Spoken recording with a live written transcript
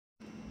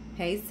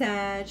Hey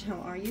Sag,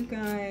 how are you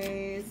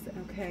guys?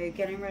 Okay,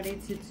 getting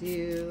ready to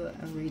do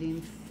a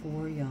reading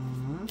for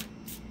y'all.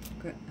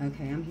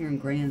 Okay, I'm hearing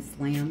Grand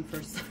Slam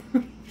for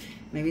some.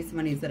 Maybe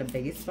somebody's at a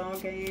baseball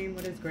game.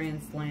 What is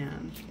Grand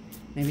Slam?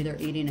 Maybe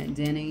they're eating at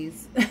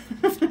Denny's. I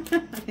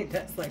think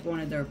that's like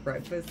one of their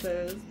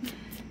breakfasts.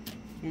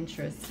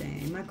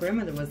 Interesting. My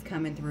grandmother was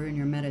coming through in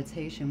your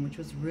meditation, which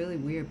was really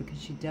weird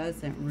because she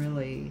doesn't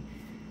really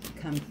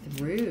come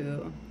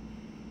through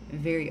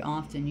very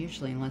often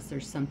usually unless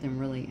there's something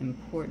really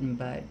important.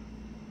 But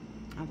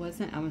I was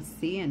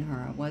seeing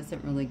her. I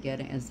wasn't really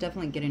getting, it's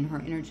definitely getting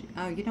her energy.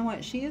 Oh, you know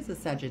what? She is a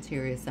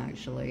Sagittarius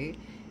actually.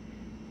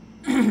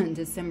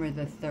 December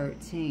the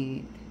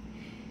 13th.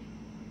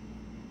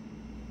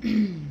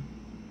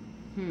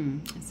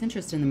 It's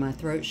interesting that my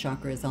throat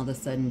chakra is all of a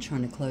sudden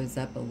trying to close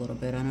up a little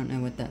bit. I don't know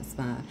what that's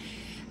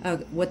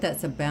what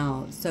that's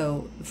about.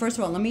 So first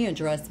of all, let me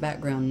address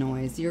background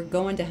noise. You're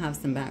going to have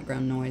some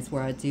background noise.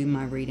 Where I do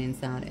my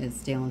readings at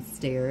is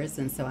downstairs,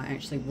 and so I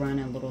actually run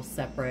a little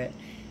separate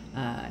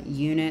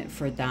unit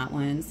for that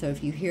one. So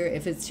if you hear,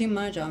 if it's too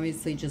much,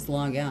 obviously just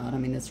log out. I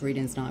mean, this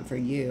reading's not for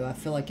you. I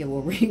feel like it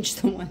will reach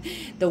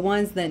the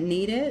ones that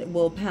need it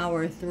will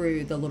power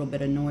through the little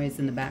bit of noise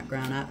in the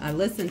background. I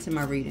listen to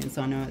my reading,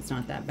 so I know it's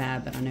not that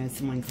bad, but I know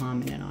someone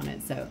commented on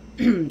it, so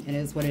it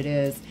is what it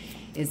is.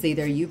 It's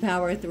either you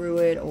power through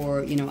it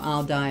or, you know,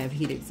 I'll die of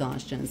heat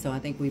exhaustion. So I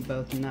think we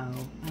both know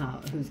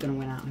who's going to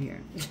win out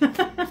here.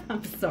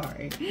 I'm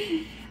sorry.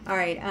 All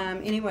right.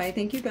 Anyway,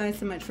 thank you guys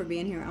so much for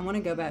being here. I want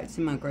to go back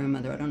to my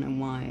grandmother. I don't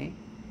know why,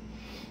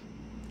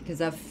 because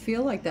I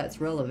feel like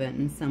that's relevant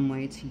in some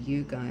way to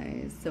you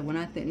guys. So when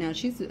I think, now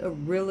she's a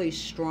really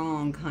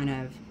strong kind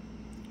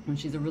of,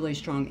 she's a really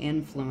strong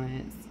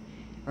influence,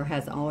 or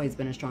has always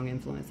been a strong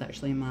influence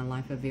actually in my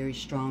life, a very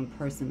strong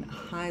person,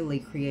 highly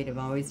creative.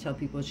 I always tell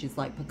people she's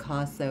like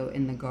Picasso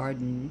in the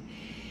garden.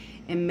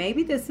 And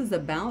maybe this is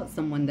about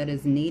someone that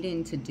is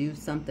needing to do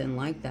something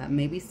like that.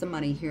 Maybe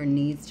somebody here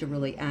needs to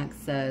really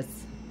access,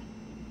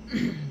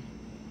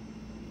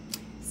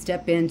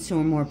 step into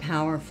a more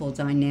powerful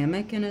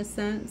dynamic in a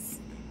sense.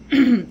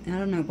 I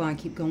don't know why I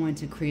keep going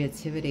to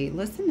creativity.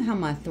 Listen to how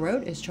my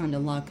throat is trying to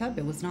lock up.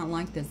 It was not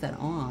like this at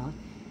all.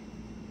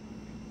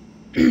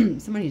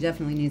 Somebody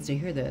definitely needs to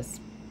hear this,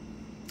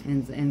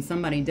 and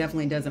somebody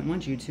definitely doesn't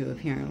want you to,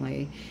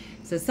 apparently.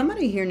 So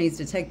somebody here needs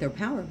to take their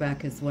power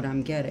back is what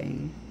I'm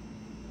getting.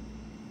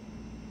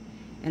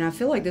 And I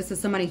feel like this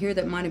is somebody here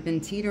that might have been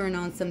teetering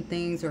on some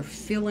things or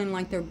feeling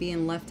like they're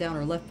being left out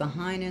or left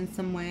behind in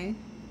some way.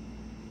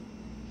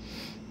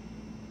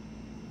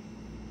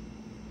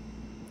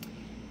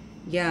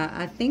 Yeah,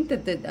 I think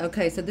that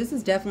okay, so this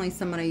is definitely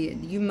somebody,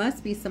 you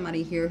must be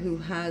somebody here who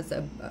has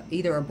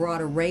either a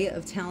broad array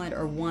of talent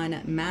or one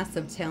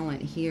massive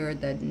talent here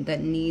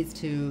that needs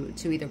to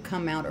either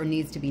come out or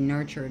needs to be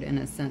nurtured in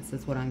a sense,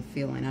 is what I'm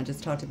feeling. I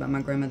just talked about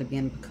my grandmother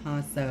being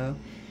Picasso.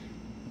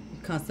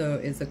 Picasso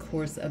is, of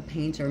course, a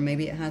painter.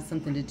 Maybe it has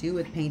something to do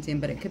with painting,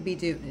 but it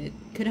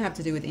could have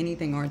to do with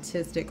anything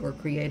artistic or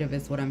creative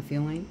is what I'm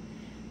feeling.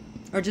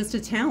 Or just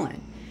a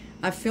talent.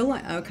 I feel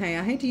like, okay,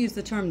 I hate to use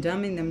the term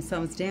dumbing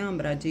themselves down,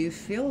 but I do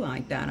feel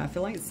like that. I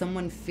feel like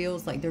someone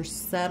feels like they're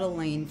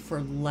settling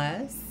for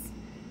less.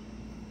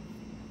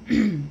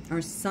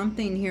 Or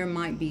something here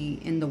might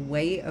be in the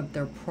way of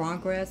their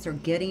progress, or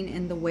getting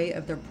in the way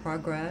of their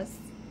progress.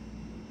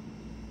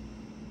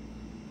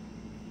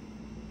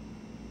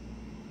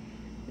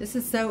 This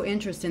is so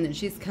interesting that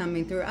she's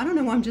coming through. I don't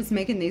know why I'm just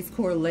making these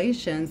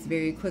correlations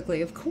very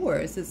quickly. Of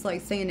course, it's like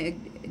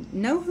saying,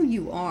 know who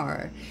you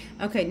are.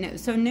 Okay,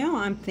 so now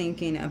I'm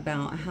thinking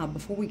about how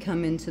before we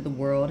come into the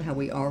world, how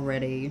we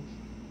already,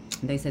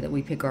 they say that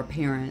we pick our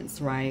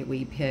parents, right?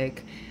 We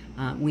pick,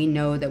 we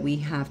know that we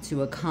have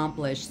to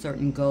accomplish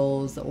certain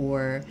goals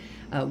or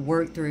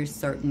work through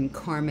certain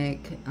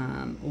karmic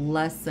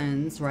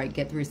lessons, right?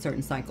 Get through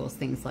certain cycles,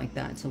 things like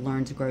that, to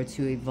learn, to grow,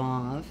 to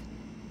evolve.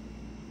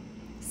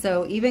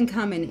 So even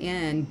coming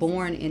in,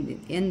 born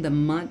in the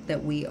month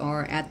that we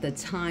are, at the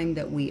time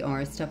that we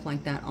are, stuff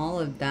like that, all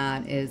of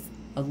that is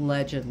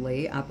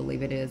allegedly, I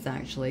believe it is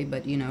actually,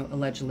 but you know,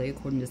 allegedly,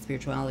 according to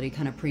spirituality,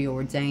 kind of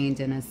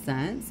preordained in a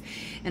sense.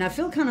 And I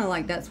feel kind of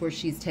like that's where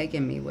she's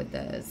taking me with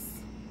this.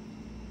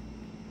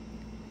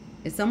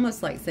 It's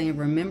almost like saying,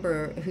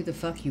 remember who the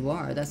fuck you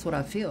are. That's what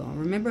I feel.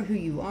 Remember who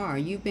you are.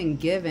 You've been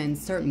given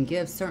certain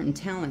gifts, certain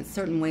talents,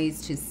 certain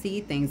ways to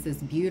see things, this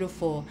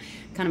beautiful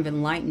kind of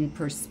enlightened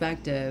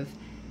perspective.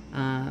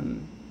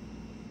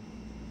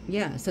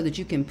 Yeah, so that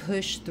you can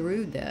push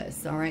through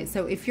this, all right?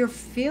 So if you're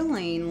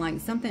feeling like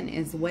something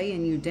is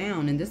weighing you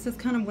down, and this is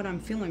kind of what I'm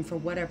feeling for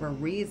whatever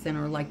reason,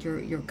 or like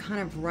you're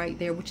kind of right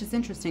there, which is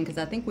interesting because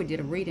I think we did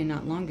a reading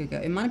not long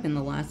ago. It might have been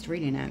the last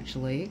reading,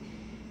 actually,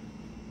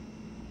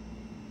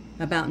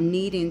 about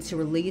needing to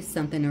release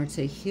something or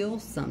to heal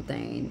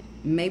something.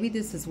 Maybe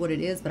this is what it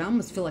is, but I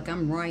almost feel like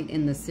I'm right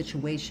in the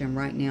situation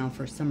right now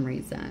for some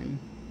reason.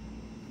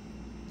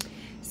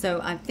 So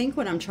I think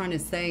what I'm trying to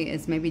say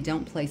is maybe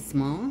don't play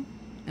small.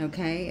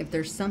 Okay, if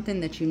there's something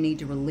that you need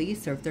to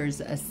release, or if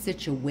there's a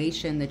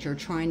situation that you're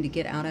trying to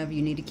get out of,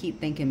 you need to keep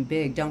thinking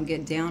big. Don't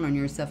get down on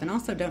yourself, and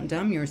also don't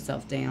dumb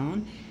yourself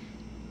down,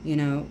 you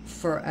know,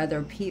 for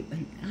other people.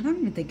 I don't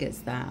even think it's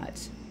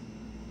that.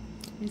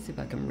 Let me see if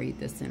I can read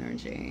this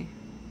energy.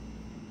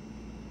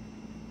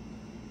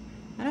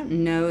 I don't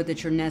know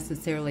that you're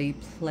necessarily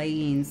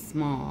playing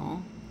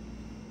small.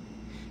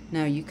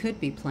 No, you could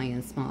be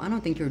playing small. I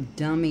don't think you're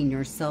dumbing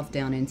yourself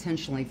down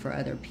intentionally for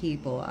other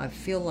people. I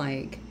feel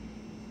like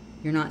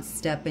you're not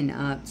stepping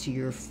up to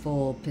your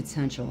full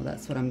potential.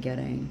 That's what I'm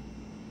getting.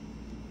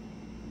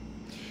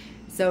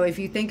 So if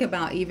you think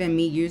about even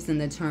me using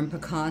the term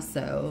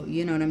Picasso,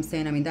 you know what I'm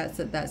saying? I mean, that's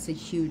a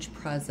huge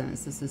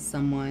presence. This is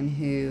someone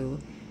who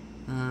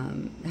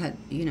had,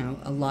 you know,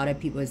 a lot of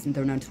people,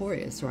 they're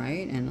notorious,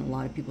 right? And a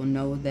lot of people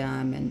know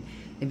them, and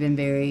he's been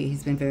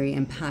very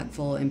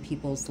impactful in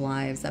people's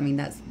lives. I mean,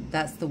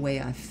 that's the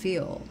way I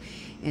feel.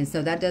 And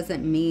so that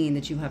doesn't mean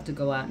that you have to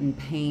go out and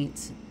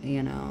paint,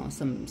 you know,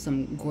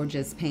 some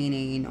gorgeous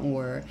painting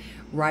or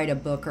write a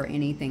book or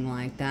anything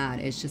like that.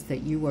 It's just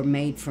that you were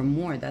made for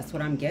more. That's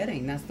what I'm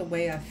getting. That's the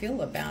way I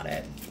feel about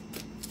it.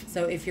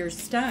 So if you're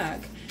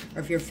stuck,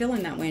 or if you're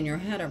feeling that way in your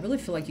head, I really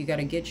feel like you got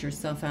to get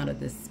yourself out of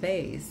this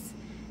space.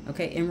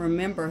 Okay, and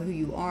remember who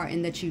you are,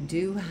 and that you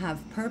do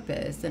have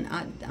purpose. And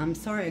I'm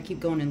sorry I keep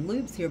going in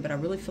loops here, but I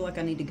really feel like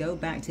I need to go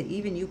back to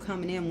even you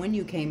coming in, when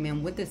you came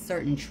in with the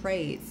certain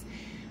traits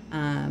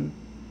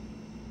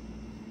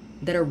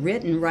that are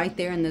written right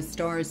there in the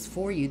stars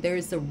for you.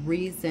 There's a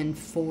reason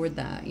for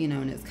that, you know,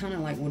 and it's kind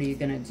of like, what are you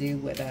going to do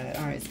with it?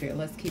 All right, Spirit,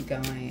 let's keep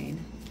going.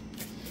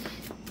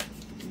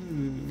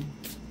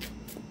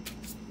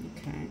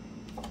 Okay,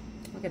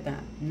 look at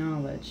that.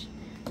 Knowledge.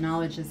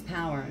 Knowledge is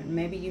power.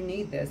 Maybe you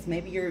need this.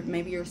 Maybe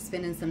you're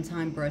spending some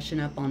time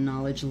brushing up on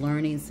knowledge,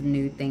 learning some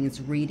new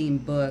things, reading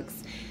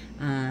books.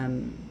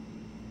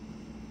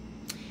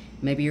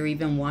 Maybe you're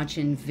even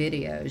watching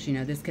videos. You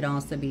know, this could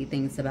also be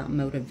things about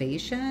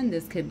motivation.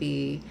 This could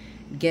be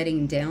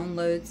getting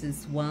downloads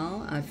as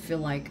well. I feel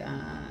like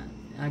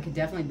I could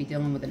definitely be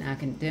dealing with an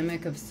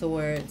academic of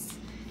sorts.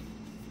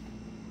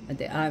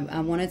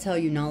 I want to tell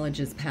you, knowledge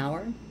is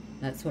power.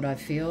 That's what I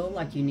feel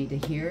like you need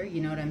to hear.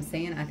 You know what I'm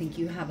saying? I think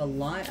you have a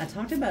lot. I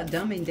talked about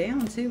dumbing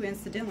down too,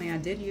 incidentally. I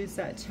did use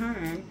that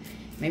term.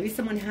 Maybe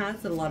someone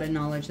has a lot of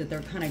knowledge that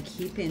they're kind of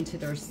keeping to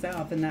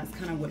themselves, and that's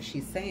kind of what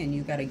she's saying.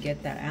 You got to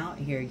get that out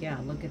here. Yeah,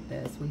 look at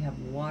this. We have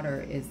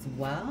water as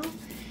well.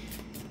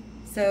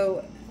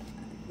 So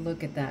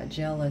look at that,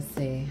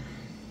 jealousy.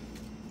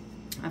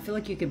 I feel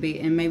like you could be,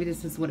 and maybe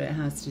this is what it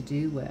has to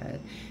do with.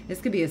 This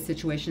could be a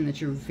situation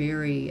that you're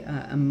very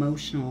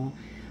emotional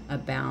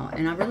about,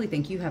 and I really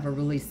think you have a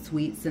really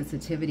sweet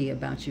sensitivity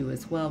about you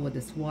as well with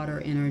this water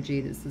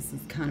energy. This is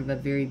kind of a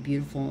very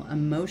beautiful,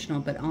 emotional,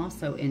 but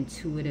also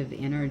intuitive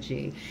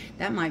energy.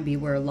 That might be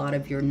where a lot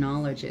of your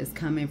knowledge is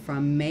coming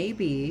from.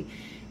 Maybe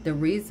the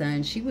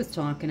reason she was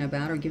talking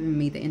about, or giving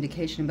me the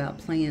indication about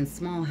playing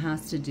small,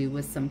 has to do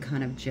with some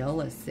kind of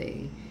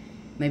jealousy.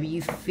 Maybe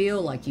you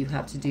feel like you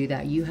have to do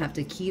that. You have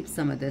to keep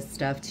some of this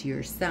stuff to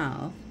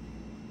yourself.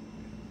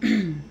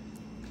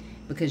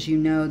 Because you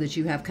know that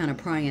you have kind of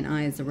prying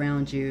eyes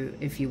around you,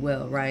 if you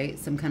will, right?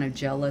 Some kind of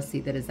jealousy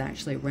that is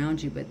actually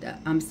around you. But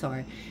I'm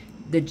sorry,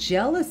 the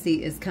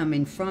jealousy is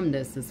coming from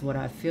this, is what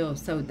I feel.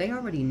 So they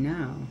already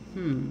know.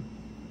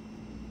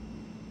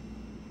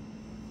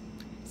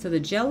 So the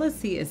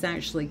jealousy is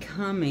actually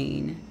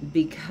coming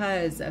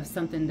because of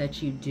something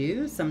that you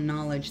do, some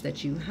knowledge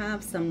that you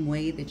have, some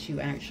way that you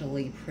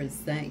actually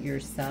present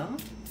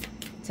yourself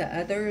to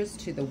others,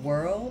 to the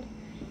world,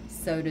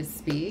 so to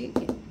speak.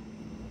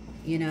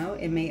 You know,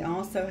 it may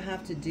also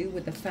have to do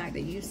with the fact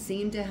that you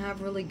seem to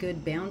have really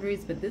good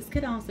boundaries, but this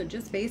could also,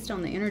 just based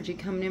on the energy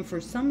coming in for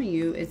some of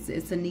you,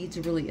 it's a need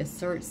to really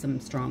assert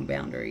some strong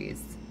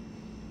boundaries.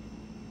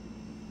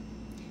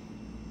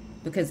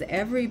 Because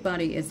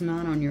everybody is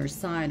not on your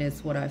side,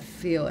 is what I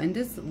feel. And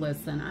this,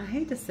 listen, I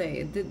hate to say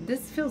it,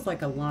 this feels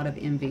like a lot of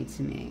envy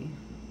to me.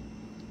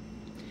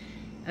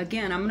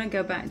 Again, I'm going to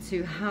go back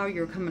to how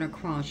you're coming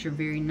across. You're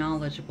very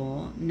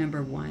knowledgeable,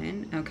 number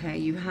one. Okay,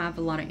 you have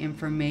a lot of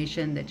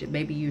information that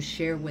maybe you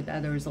share with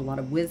others, a lot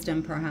of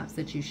wisdom perhaps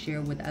that you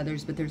share with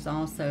others, but there's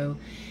also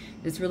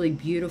this really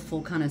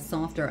beautiful kind of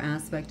softer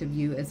aspect of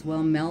you as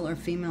well. Male or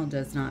female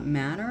does not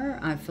matter.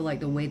 I feel like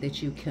the way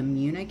that you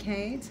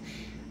communicate,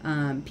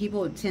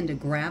 people tend to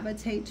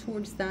gravitate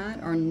towards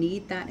that or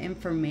need that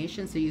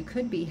information. So you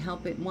could be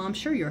helping, well, I'm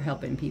sure you're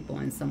helping people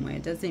in some way.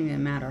 It doesn't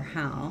even matter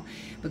how,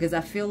 because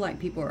I feel like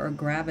people are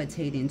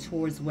gravitating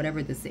towards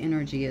whatever this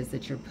energy is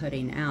that you're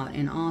putting out.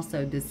 And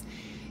also this,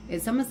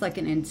 it's almost like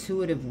an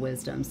intuitive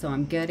wisdom. So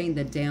I'm getting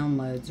the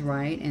downloads,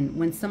 right? And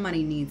when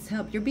somebody needs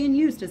help, you're being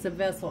used as a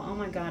vessel. Oh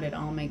my God, it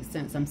all makes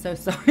sense. I'm so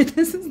sorry.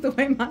 This is the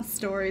way my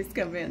stories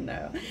come in,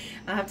 though.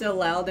 I have to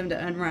allow them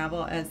to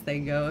unravel as they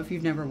go, if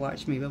you've never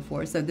watched me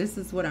before. So this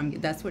is what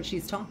that's what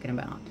she's talking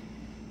about,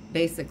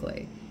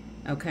 basically.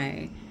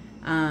 Okay.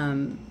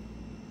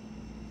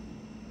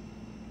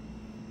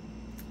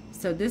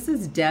 So this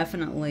is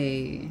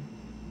definitely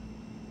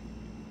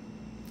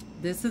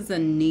This is a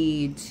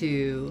need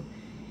to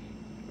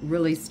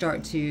really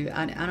start to,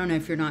 I don't know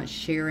if you're not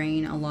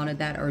sharing a lot of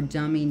that or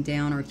dumbing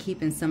down or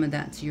keeping some of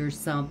that to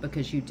yourself,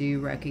 because you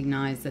do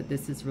recognize that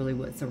this is really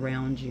what's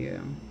around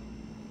you.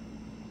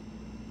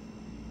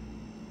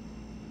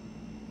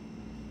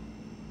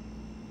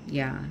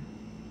 Yeah.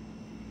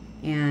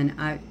 And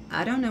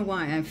I don't know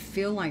why. I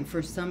feel like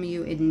for some of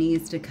you, it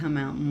needs to come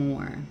out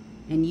more.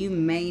 And you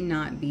may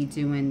not be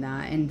doing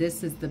that. And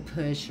this is the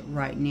push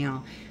right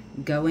now.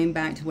 Going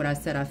back to what I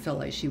said, I felt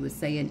like she was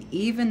saying,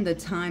 even the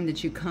time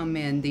that you come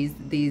in,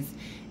 these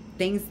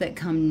things that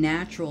come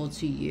natural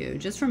to you,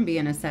 just from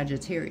being a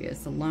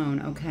Sagittarius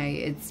alone, okay,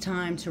 it's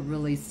time to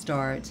really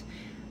start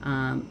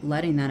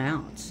letting that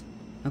out.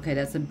 Okay,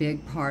 that's a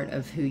big part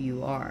of who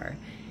you are.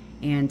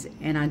 And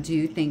I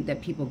do think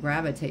that people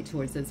gravitate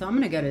towards it. So I'm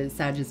going to go to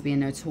Sagittarius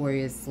being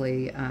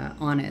notoriously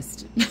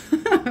honest.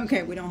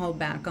 Okay, we don't hold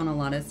back on a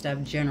lot of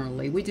stuff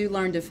generally. We do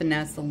learn to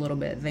finesse a little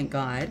bit, thank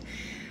God.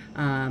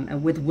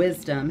 With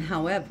wisdom,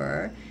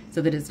 however,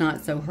 so that it's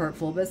not so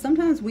hurtful. But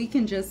sometimes we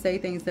can just say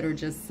things that are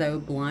just so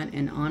blunt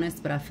and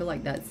honest, but I feel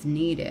like that's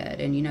needed.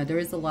 And, you know, there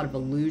is a lot of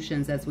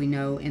illusions, as we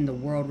know, in the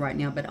world right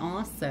now, but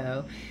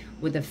also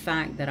with the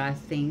fact that I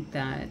think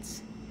that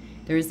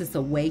there is this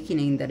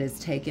awakening that is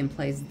taking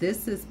place.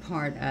 This is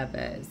part of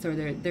it. So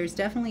there's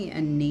definitely a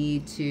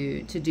need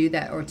to do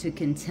that, or to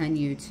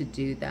continue to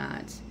do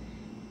that.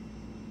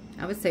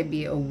 I would say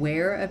be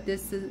aware of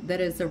this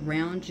that is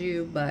around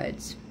you,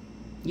 but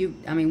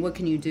I mean, what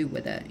can you do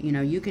with it? You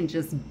know, you can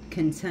just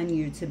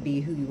continue to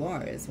be who you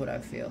are, is what I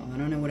feel. I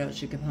don't know what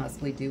else you could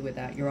possibly do with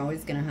that. You're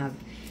always going to have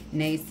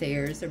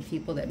naysayers, or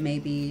people that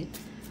maybe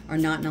are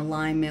not in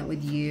alignment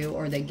with you,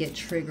 or they get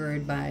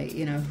triggered by,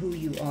 you know, who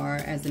you are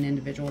as an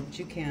individual. But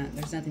you can't,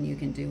 there's nothing you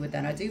can do with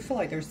that. I do feel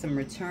like there's some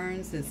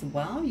returns as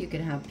well. You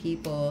could have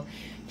people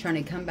trying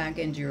to come back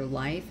into your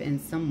life in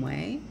some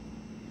way.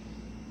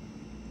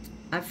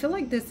 I feel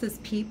like this is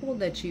people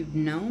that you've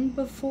known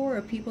before,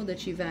 or people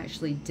that you've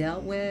actually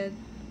dealt with.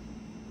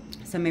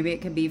 So maybe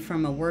it could be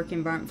from a work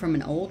environment, from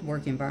an old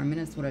work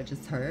environment, is what I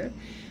just heard.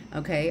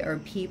 Okay, or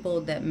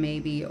people that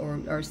maybe,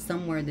 or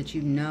somewhere that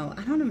you know.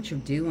 I don't know what you're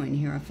doing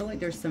here. I feel like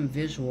there's some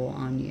visual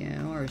on you,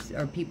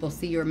 or people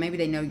see you, or maybe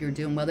they know you're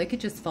doing well. They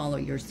could just follow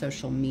your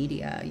social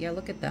media. Yeah,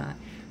 look at that.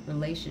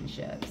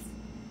 Relationships.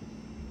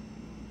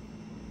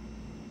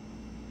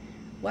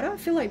 What I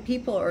feel like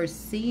people are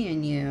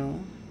seeing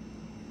you,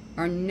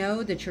 or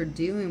know that you're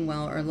doing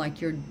well, or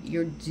like you're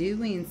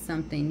doing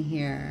something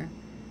here.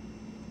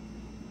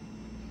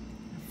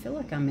 I feel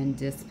like I'm in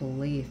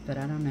disbelief, but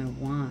I don't know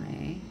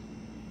why.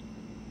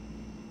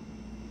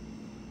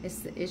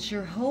 It's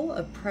your whole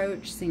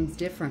approach seems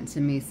different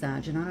to me,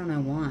 Sag, and I don't know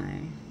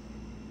why.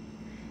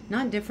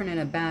 Not different in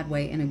a bad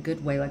way, in a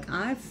good way. Like,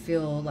 I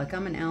feel like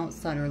I'm an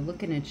outsider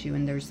looking at you,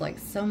 and there's like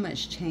so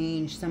much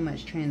change, so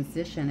much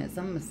transition. It's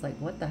almost like,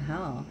 what the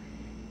hell?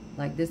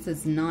 Like, this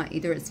is not,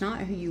 either it's not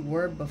who you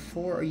were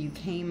before, or you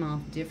came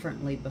off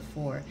differently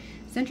before.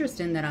 It's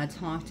interesting that I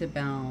talked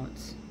about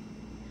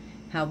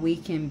how we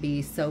can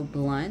be so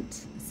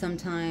blunt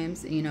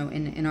sometimes, you know,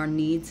 in our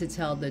need to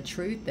tell the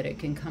truth, that it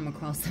can come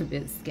across a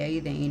bit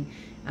scathing.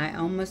 I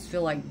almost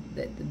feel like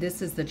that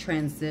this is the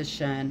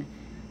transition,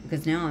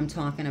 because now I'm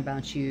talking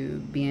about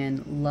you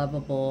being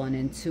lovable and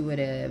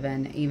intuitive,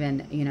 and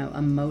even, you know,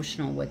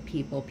 emotional with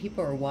people.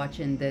 People are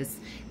watching this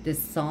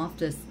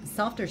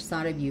softer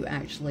side of you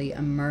actually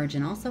emerge,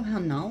 and also how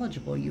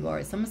knowledgeable you are.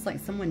 It's almost like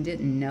someone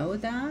didn't know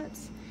that,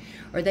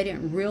 or they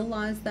didn't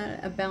realize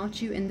that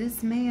about you. And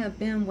this may have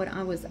been what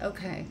I was,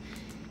 okay,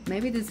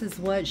 maybe this is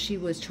what she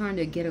was trying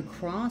to get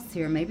across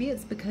here. Maybe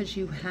it's because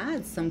you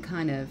had some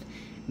kind of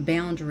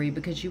boundary,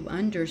 because you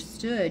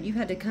understood. You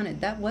had to kind of,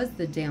 that was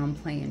the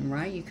downplaying,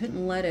 right? You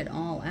couldn't let it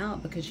all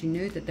out because you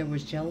knew that there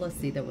was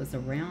jealousy that was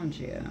around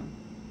you.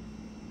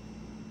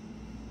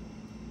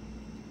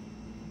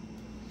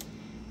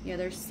 Yeah,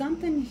 there's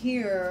something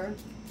here.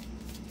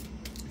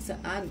 So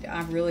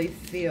I really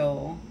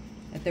feel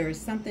that there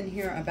is something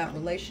here about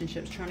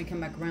relationships trying to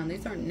come back around.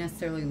 These aren't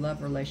necessarily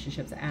love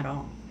relationships at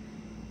all.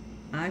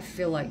 I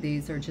feel like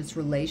these are just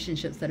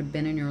relationships that have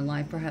been in your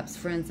life, perhaps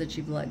friends that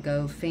you've let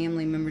go,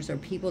 family members, or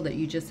people that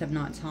you just have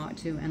not talked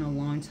to in a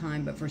long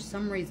time, but for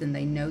some reason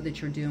they know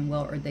that you're doing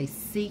well, or they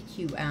seek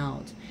you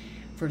out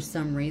for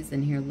some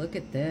reason here. Look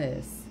at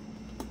this.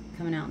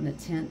 Coming out in the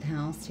 10th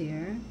house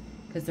here,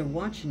 because they're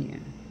watching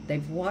you.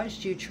 They've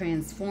watched you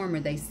transform,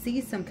 or they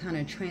see some kind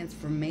of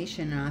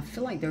transformation, and I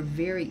feel like they're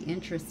very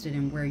interested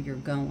in where you're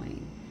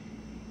going,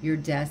 your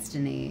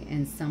destiny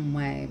in some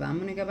way. But I'm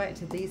going to go back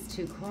to these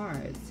two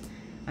cards.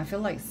 I feel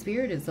like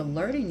Spirit is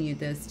alerting you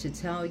this to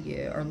tell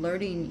you, or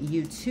alerting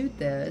you to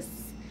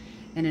this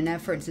in an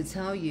effort to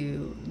tell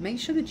you, make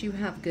sure that you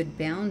have good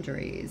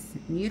boundaries.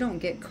 You don't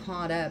get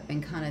caught up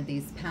in kind of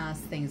these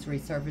past things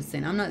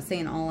resurfacing. I'm not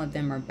saying all of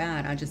them are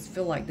bad. I just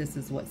feel like this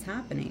is what's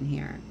happening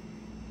here.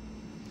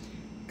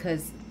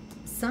 Because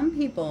some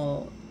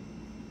people,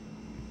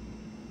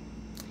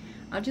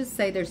 I'll just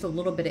say there's a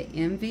little bit of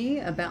envy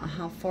about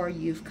how far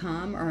you've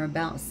come, or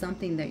about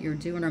something that you're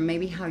doing, or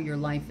maybe how your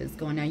life is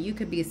going. Now, you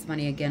could be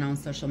somebody, again, on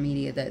social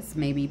media that's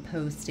maybe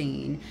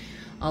posting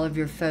all of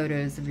your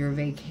photos of your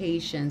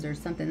vacations or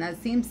something.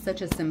 That seems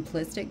such a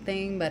simplistic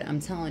thing, but I'm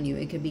telling you,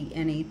 it could be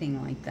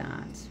anything like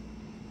that.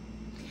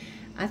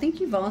 I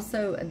think you've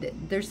also,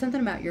 there's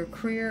something about your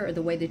career, or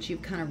the way that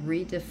you've kind of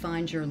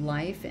redefined your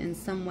life in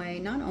some way,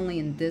 not only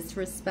in this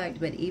respect,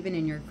 but even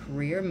in your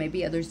career.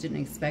 Maybe others didn't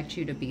expect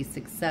you to be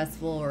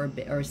successful,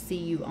 or see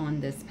you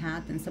on this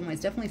path in some ways.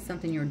 Definitely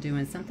something you're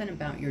doing, something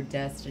about your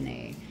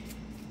destiny.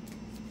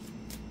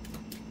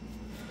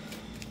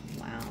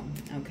 Wow.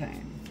 Okay.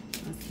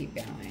 Let's keep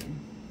going.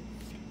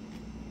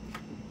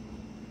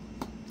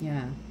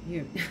 Yeah,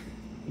 you...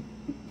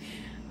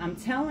 I'm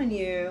telling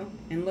you,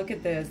 and look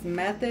at this,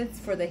 methods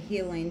for the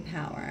healing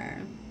power.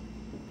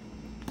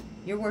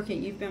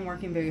 You've been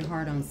working very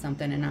hard on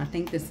something, and I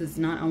think this is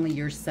not only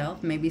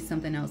yourself, maybe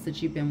something else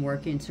that you've been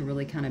working to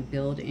really kind of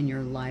build in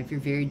your life. You're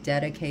very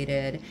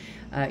dedicated.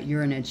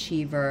 You're an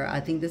achiever. I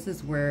think this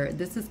is where,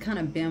 this has kind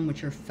of been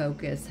what your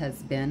focus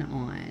has been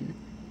on.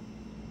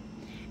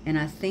 And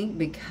I think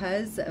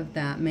because of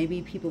that,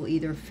 maybe people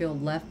either feel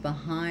left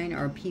behind,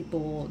 or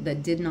people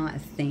that did not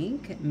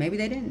think, maybe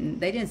they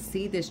didn't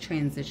see this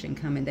transition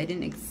coming. They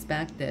didn't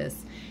expect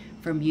this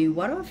from you.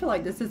 Why do I feel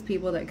like this is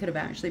people that could have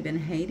actually been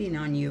hating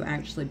on you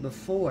actually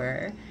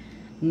before,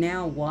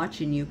 now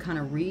watching you kind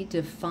of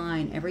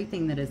redefine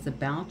everything that is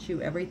about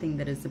you, everything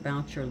that is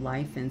about your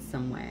life in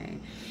some way.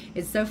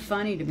 It's so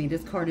funny to me.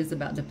 This card is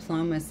about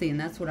diplomacy, and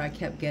that's what I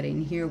kept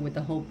getting here with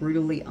the whole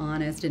brutally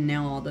honest, and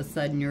now all of a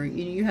sudden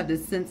you have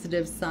this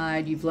sensitive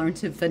side. You've learned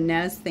to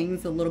finesse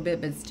things a little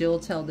bit, but still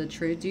tell the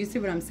truth. Do you see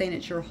what I'm saying?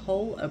 It's your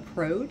whole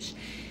approach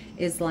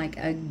is like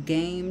a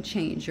game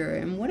changer.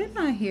 And what did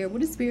I hear?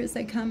 What did Spirit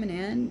say coming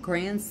in?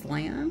 Grand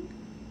Slam?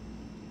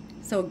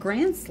 So a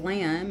grand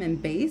slam in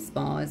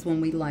baseball is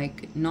when we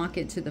like knock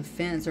it to the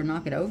fence, or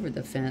knock it over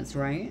the fence,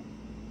 right?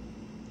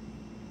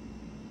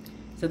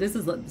 So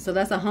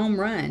that's a home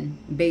run,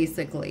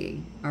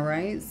 basically. All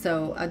right.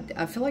 So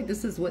I feel like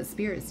this is what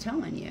Spirit's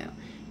telling you.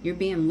 You're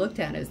being looked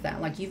at as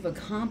that, like you've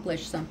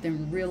accomplished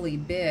something really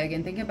big.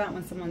 And think about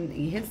when someone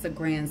hits a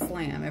grand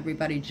slam,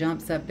 everybody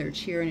jumps up, they're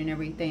cheering and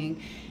everything.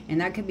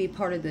 And that could be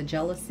part of the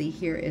jealousy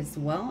here as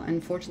well.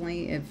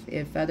 Unfortunately,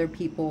 if other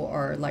people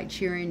are like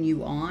cheering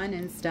you on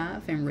and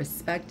stuff, and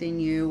respecting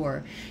you,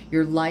 or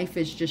your life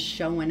is just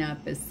showing up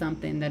as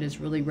something that is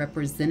really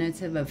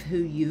representative of who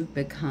you've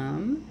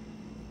become.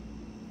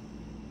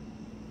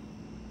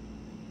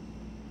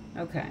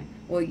 Okay.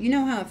 Well, you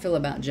know how I feel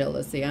about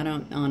jealousy.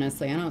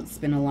 Honestly, I don't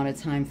spend a lot of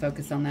time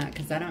focused on that,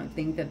 because I don't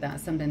think that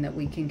that's something that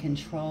we can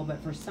control.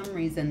 But for some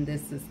reason,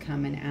 this is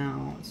coming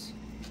out.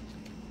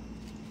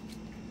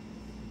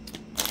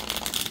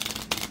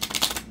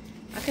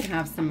 I could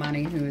have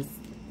somebody who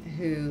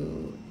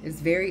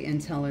is very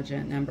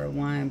intelligent, number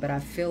one, but I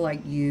feel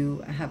like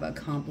you have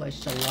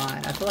accomplished a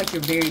lot. I feel like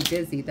you're very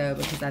busy, though,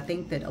 because I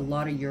think that a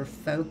lot of your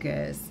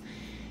focus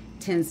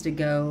tends to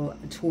go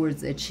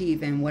towards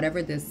achieving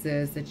whatever this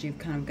is that you've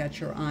kind of got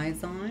your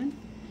eyes on,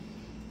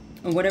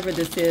 or whatever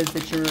this is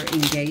that you're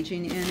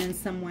engaging in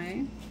some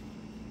way.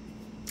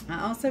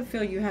 I also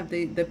feel you have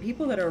the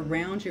people that are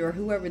around you, or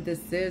whoever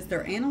this is,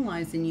 they're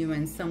analyzing you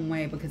in some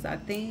way, because I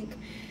think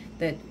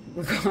that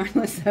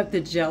regardless of the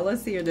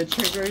jealousy or the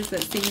triggers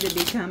that seem to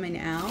be coming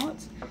out,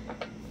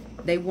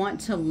 they want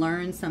to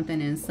learn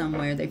something in some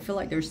way, or they feel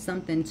like there's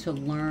something to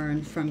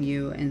learn from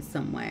you in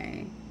some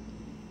way.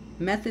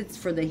 Methods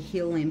for the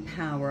healing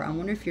power. I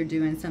wonder if you're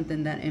doing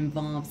something that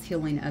involves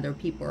healing other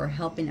people, or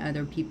helping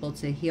other people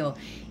to heal,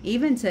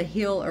 even to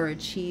heal or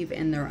achieve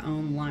in their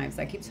own lives.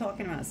 I keep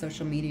talking about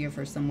social media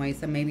for some way,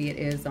 so maybe it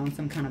is on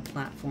some kind of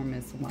platform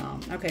as well.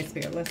 Okay,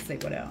 Spirit, let's see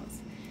what else.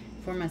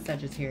 For my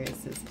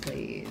Sagittariuses,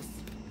 please.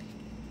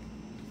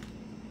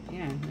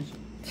 Yeah.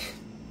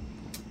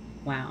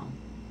 Wow.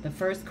 The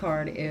first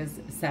card is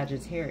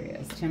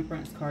Sagittarius.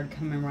 Temperance card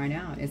coming right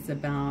out. It's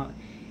about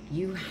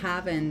you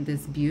having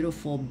this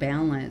beautiful,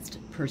 balanced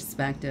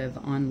perspective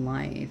on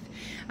life.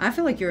 I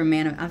feel like you're a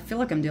man. I feel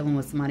like I'm dealing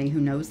with somebody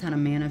who knows how to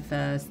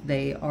manifest.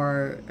 They're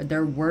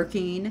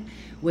working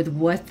with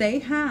what they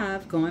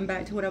have. Going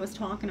back to what I was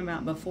talking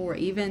about before,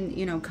 even,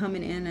 you know,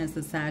 coming in as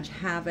a Sag,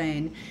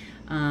 having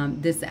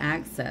this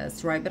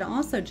access, right? But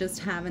also just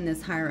having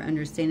this higher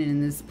understanding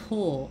and this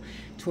pull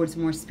towards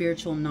more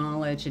spiritual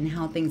knowledge and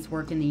how things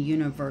work in the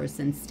universe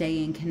and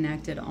staying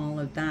connected, all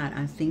of that.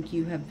 I think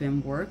you have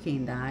been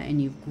working that,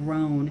 and you've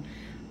grown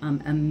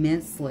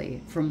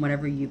immensely from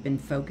whatever you've been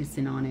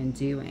focusing on and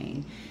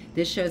doing.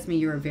 This shows me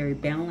you're a very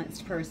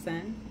balanced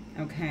person,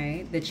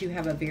 okay? That you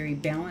have a very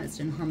balanced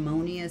and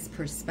harmonious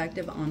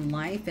perspective on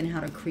life and how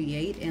to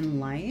create in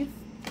life.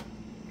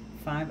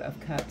 5 of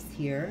Cups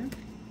here.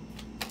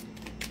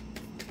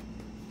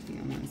 Hang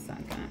on 1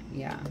 second.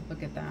 Yeah,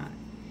 look at that.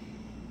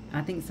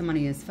 I think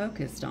somebody is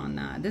focused on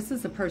that. This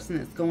is a person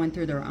that's going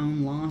through their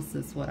own loss,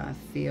 is what I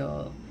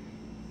feel.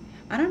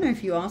 I don't know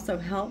if you also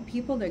help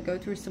people that go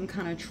through some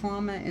kind of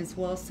trauma as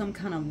well, some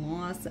kind of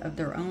loss of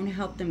their own,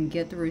 help them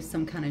get through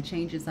some kind of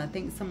changes. I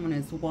think someone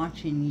is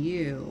watching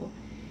you,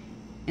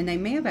 and they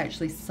may have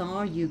actually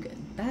saw you.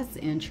 That's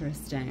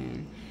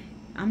interesting.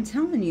 I'm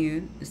telling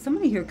you,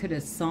 somebody here could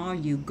have saw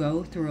you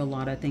go through a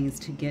lot of things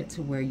to get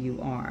to where you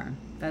are.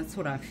 That's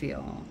what I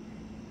feel.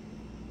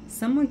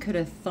 Someone could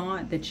have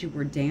thought that you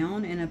were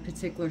down in a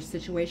particular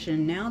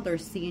situation. Now they're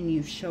seeing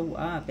you show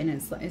up, and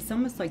it's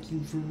almost like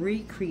you've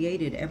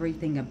recreated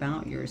everything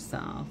about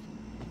yourself.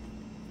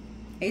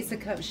 Ace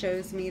of Cups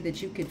shows me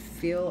that you could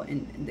feel,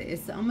 and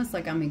it's almost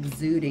like I'm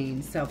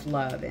exuding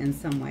self-love in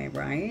some way,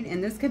 right?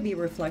 And this could be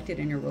reflected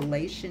in your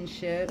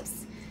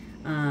relationships.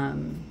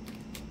 Yeah,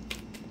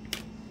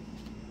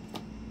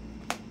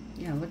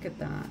 look at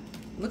that.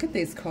 Look at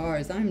these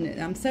cards.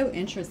 I'm so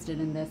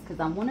interested in this because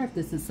I wonder if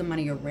this is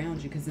somebody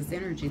around you, because this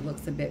energy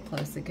looks a bit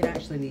close. It could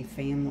actually be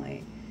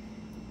family.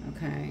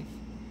 Okay.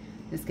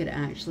 This could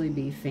actually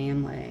be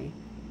family.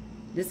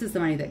 This is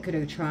somebody that could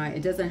have tried.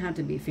 It doesn't have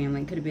to be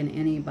family. It could have been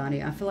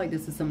anybody. I feel like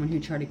this is someone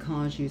who tried to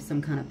cause you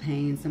some kind of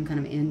pain, some kind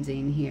of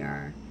ending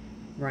here.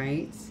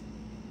 Right?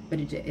 But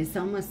it's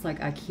almost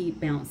like I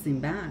keep bouncing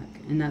back.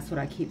 And that's what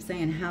I keep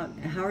saying. How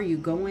are you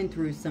going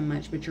through so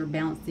much, but you're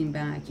bouncing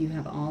back? You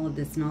have all of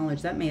this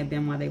knowledge. That may have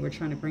been why they were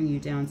trying to bring you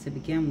down to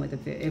begin with,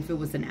 if it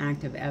was an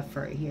active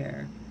effort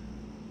here.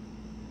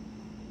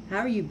 How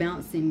are you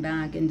bouncing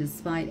back? And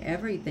despite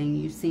everything,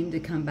 you seem to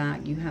come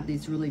back. You have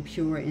these really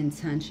pure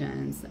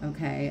intentions,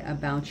 okay,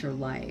 about your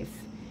life.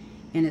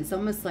 And it's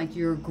almost like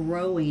you're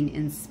growing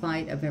in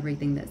spite of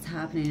everything that's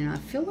happening. And I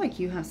feel like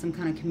you have some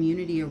kind of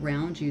community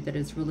around you that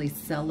is really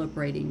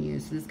celebrating you.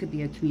 So this could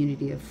be a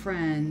community of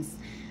friends,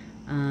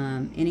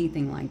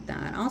 anything like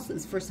that. Also,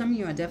 for some of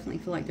you, I definitely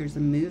feel like there's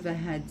a move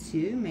ahead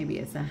too. Maybe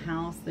it's a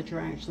house that you're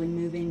actually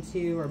moving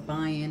to or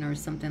buying or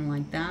something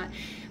like that.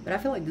 But I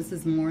feel like this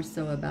is more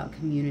so about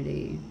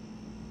community.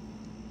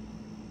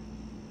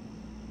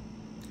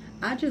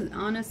 I just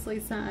honestly,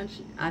 Sag,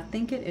 I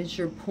think it is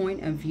your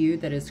point of view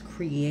that is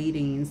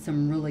creating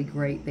some really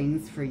great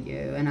things for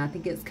you. And I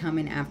think it's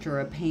coming after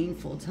a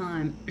painful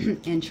time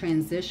in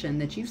transition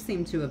that you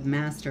seem to have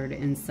mastered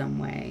in some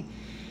way.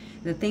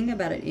 The thing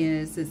about it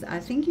is I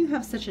think you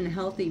have such a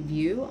healthy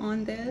view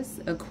on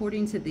this,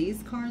 according to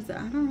these cards, that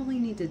I don't really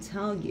need to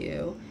tell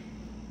you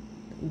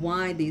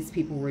why these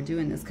people were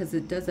doing this, because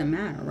it doesn't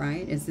matter,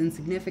 right? It's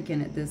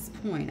insignificant at this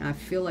point. I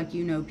feel like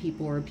you know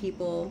people are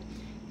people.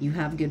 You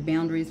have good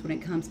boundaries when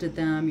it comes to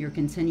them. You're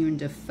continuing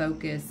to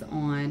focus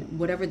on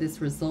whatever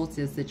this result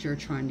is that you're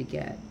trying to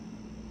get.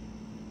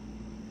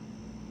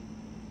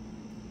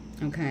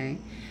 Okay.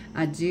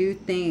 I do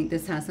think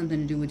this has something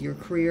to do with your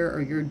career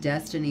or your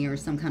destiny or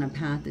some kind of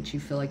path that you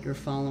feel like you're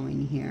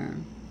following here.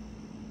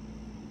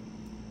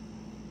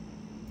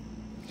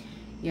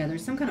 Yeah,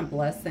 there's some kind of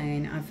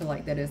blessing I feel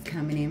like that is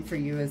coming in for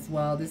you as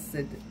well. This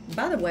is,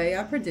 by the way,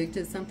 I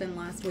predicted something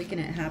last week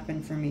and it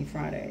happened for me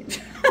Friday.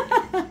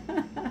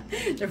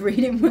 The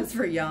reading was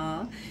for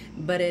y'all,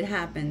 but it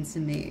happened to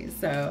me.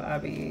 So, I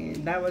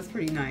mean, that was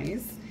pretty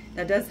nice.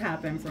 That does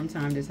happen from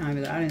time to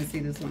time, but I didn't see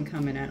this one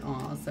coming at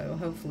all. So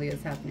hopefully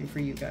it's happening for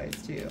you guys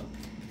too.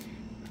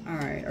 All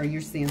right, or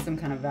you're seeing some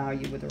kind of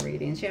value with the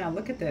readings. Yeah,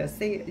 look at this.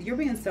 See, you're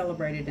being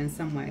celebrated in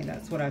some way.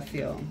 That's what I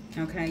feel.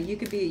 Okay, you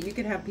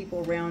could have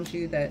people around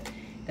you that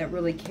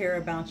really care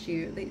about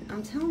you.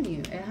 I'm telling you,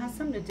 it has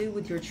something to do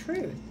with your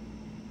truth.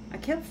 I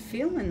kept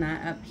feeling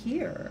that up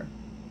here.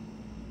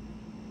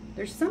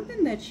 There's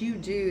something that you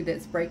do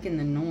that's breaking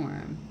the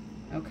norm.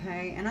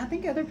 Okay, and I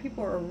think other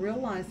people are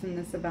realizing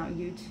this about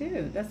you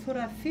too. That's what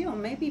I feel.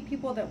 Maybe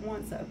people that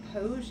once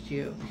opposed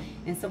you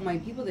in some way,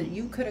 people that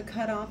you could have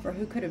cut off or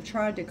who could have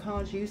tried to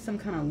cause you some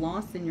kind of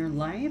loss in your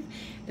life,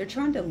 they're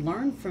trying to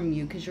learn from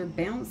you because you're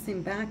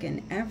bouncing back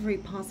in every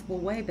possible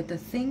way. But the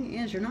thing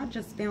is, you're not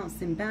just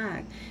bouncing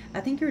back. I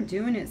think you're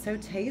doing it so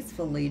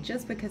tastefully,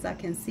 just because I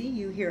can see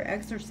you here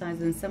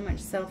exercising so much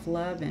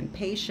self-love and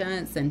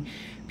patience and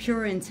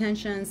pure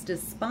intentions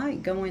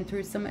despite going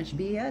through so much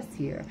BS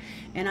here.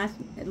 And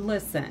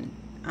listen,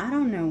 I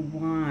don't know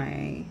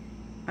why.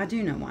 I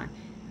do know why.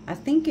 I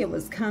think it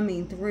was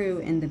coming through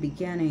in the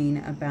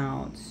beginning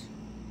about,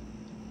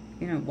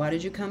 you know, why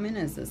did you come in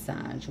as a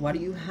Sag? Why do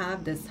you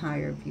have this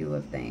higher view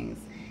of things?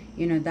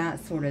 You know,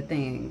 that sort of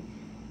thing.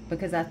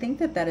 Because I think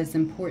that is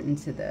important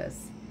to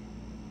this.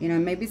 You know,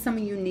 maybe some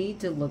of you need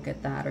to look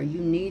at that, or you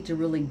need to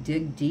really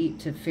dig deep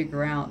to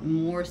figure out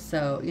more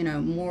so, you know,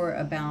 more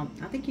about,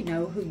 I think you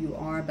know who you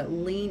are, but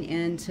lean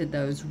into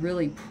those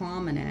really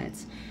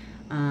prominent,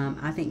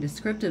 I think,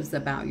 descriptives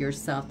about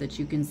yourself that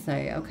you can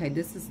say, okay,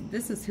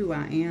 this is who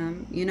I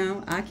am. You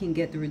know, I can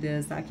get through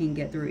this. I can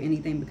get through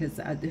anything, because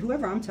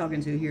whoever I'm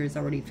talking to here has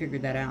already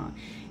figured that out.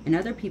 And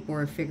other people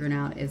are figuring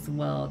out as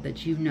well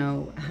that you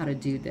know how to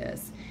do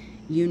this.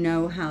 You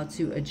know how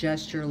to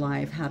adjust your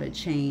life, how to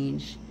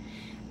change.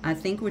 I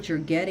think what you're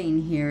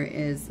getting here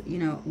is, you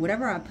know,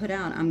 whatever I put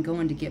out, I'm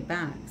going to get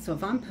back. So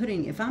if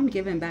I'm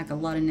giving back a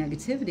lot of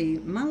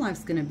negativity, my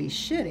life's going to be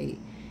shitty.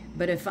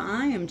 But if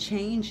I am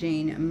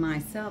changing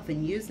myself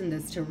and using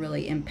this to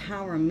really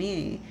empower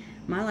me,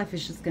 My life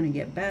is just going to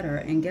get better.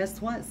 And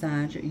guess what,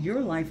 Sag? Your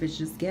life is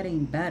just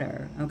getting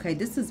better. Okay,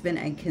 this has been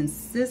a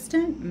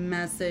consistent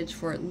message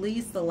for at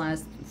least the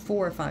last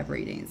 4 or 5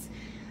 readings.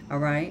 All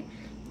right,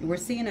 we're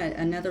seeing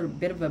another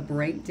bit of a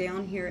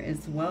breakdown here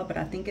as well, but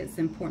I think it's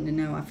important to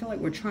know. I feel like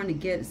we're trying to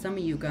get some of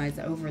you guys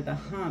over the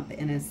hump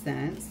in a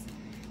sense.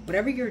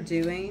 Whatever you're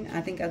doing, I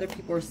think other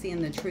people are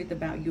seeing the truth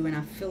about you, and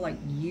I feel like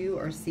you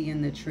are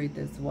seeing the truth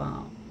as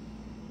well.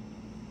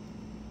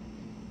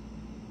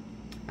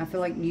 I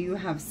feel like you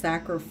have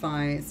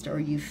sacrificed, or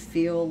you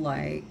feel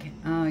like,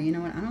 oh, you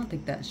know what? I don't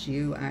think that's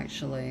you,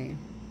 actually.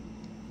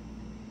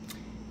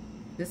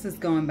 This is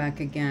going back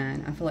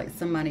again. I feel like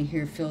somebody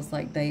here feels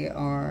like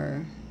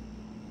they're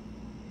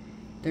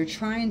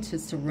trying to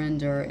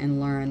surrender and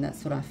learn.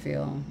 That's what I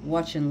feel.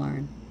 Watch and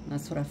learn.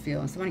 That's what I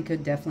feel. And somebody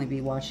could definitely be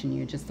watching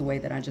you, just the way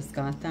that I just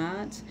got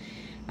that.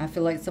 I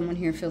feel like someone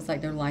here feels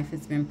like their life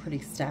has been pretty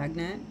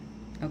stagnant.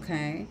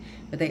 Okay?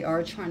 But they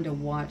are trying to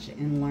watch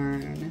and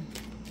learn.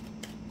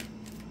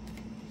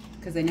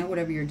 Because they know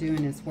whatever you're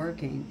doing is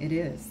working. It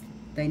is.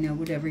 They know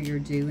whatever you're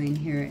doing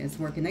here is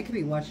working. They could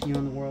be watching you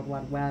on the World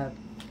Wide Web.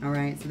 All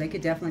right? So they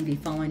could definitely be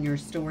following your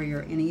story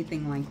or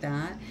anything like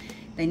that.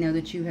 They know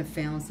that you have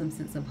found some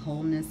sense of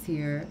wholeness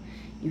here.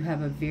 You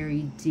have a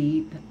very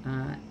deep,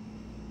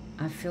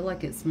 I feel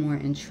like it's more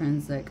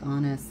intrinsic,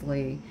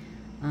 honestly,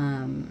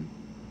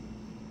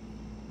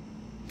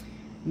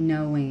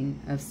 knowing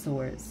of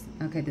sorts.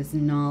 Okay, this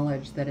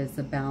knowledge that is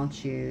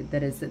about you,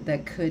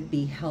 that could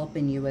be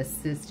helping you,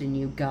 assisting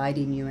you,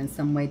 guiding you in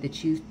some way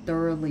that you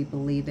thoroughly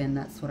believe in.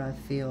 That's what I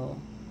feel.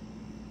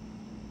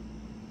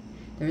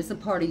 There's a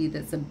part of you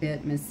that's a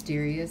bit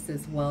mysterious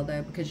as well,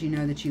 though, because you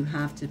know that you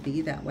have to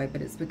be that way,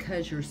 but it's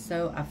because you're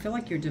so, I feel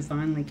like you're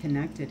divinely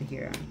connected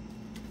here.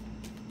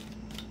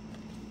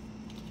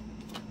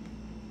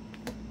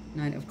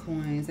 Knight of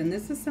Coins. And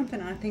this is something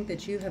I think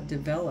that you have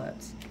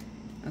developed.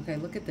 Okay,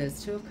 look at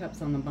this. 2 of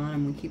Cups on the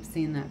bottom. We keep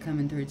seeing that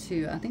coming through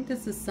too. I think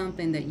this is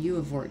something that you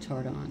have worked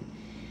hard on.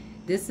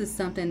 This is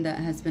something that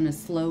has been a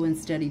slow and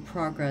steady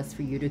progress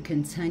for you to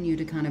continue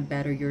to kind of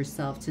better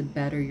yourself, to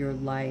better your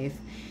life.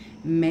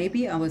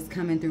 Maybe I was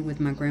coming through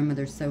with my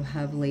grandmother so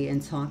heavily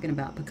and talking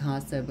about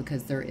Picasso,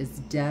 because there is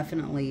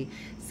definitely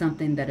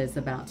something that is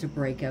about to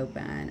break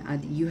open.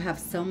 You have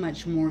so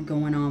much more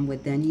going on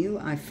within you.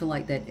 I feel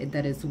like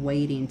that is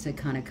waiting to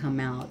kind of come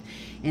out.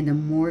 And the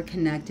more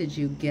connected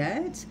you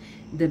get,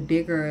 the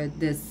bigger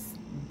this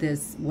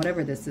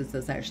whatever this is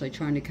that's actually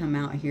trying to come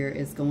out here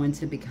is going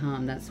to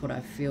become. That's what I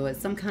feel. It's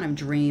some kind of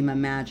dream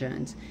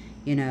imagined,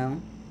 you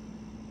know.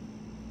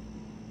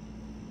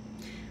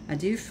 I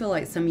do feel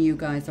like some of you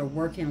guys are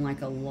working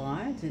like a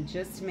lot to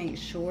just make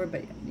sure,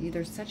 but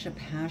there's such a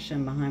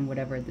passion behind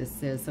whatever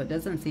this is, so it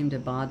doesn't seem to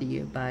bother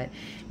you. But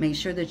make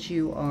sure that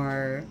you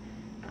are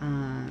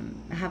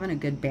having a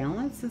good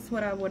balance is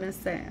what I want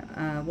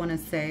to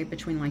say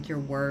between like your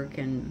work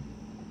and,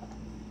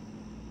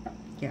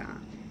 yeah,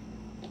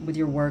 with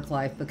your work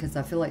life, because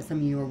I feel like some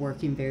of you are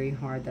working very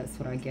hard. That's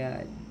what I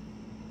get.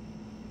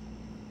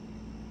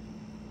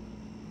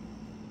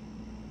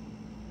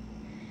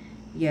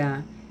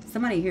 Yeah.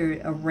 Somebody here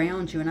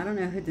around you, and I don't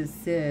know who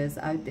this is.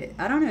 I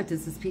don't know if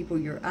this is people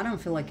I don't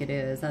feel like it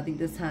is. I think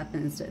this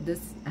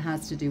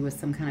has to do with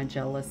some kind of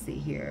jealousy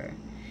here.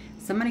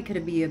 Somebody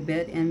could be a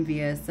bit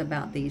envious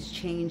about these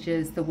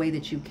changes, the way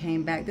that you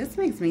came back. This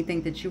makes me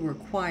think that you were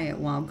quiet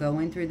while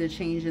going through the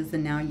changes,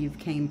 and now you've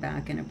came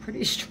back in a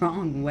pretty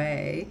strong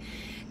way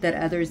that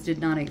others did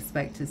not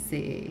expect to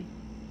see.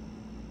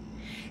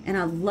 And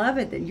I love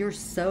it that you're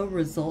so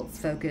results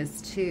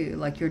focused too.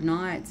 Like you're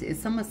not,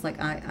 it's almost like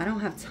I don't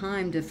have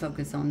time to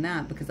focus on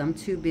that because I'm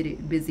too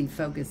busy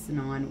focusing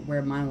on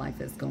where my life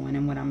is going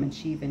and what I'm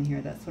achieving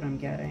here. That's what I'm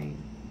getting.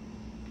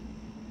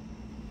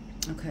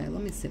 Okay,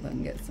 let me see if I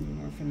can get some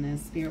more from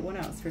this. Spirit, what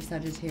else for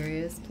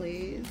Sagittarius,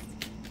 please?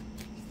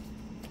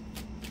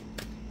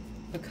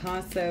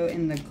 Picasso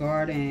in the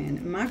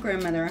garden. My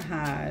grandmother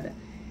had...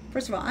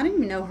 First of all, I didn't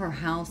even know her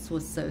house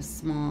was so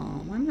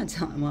small. Why am I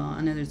telling? Well,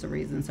 I know there's a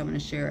reason, so I'm going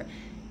to share it.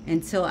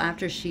 Until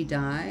after she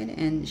died,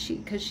 and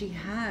because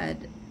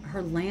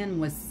her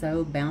land was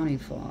so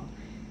bountiful.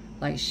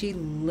 Like she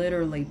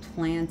literally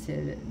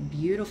planted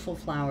beautiful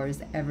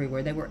flowers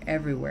everywhere. They were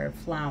everywhere.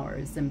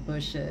 Flowers and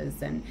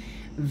bushes and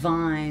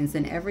vines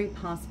and every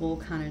possible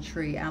kind of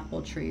tree.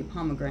 Apple tree,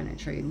 pomegranate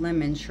tree,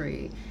 lemon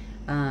tree.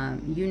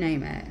 You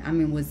name it. I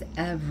mean, was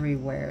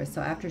everywhere. So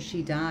after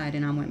she died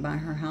and I went by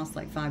her house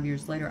like 5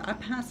 years later, I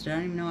passed it. I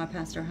didn't even know I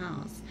passed her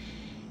house.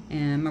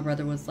 And my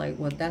brother was like,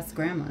 well, that's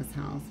grandma's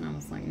house. And I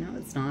was like, no,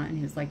 it's not. And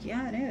he was like,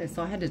 yeah, it is.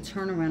 So I had to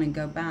turn around and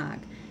go back,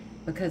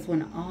 because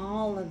when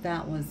all of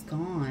that was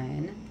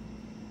gone,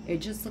 it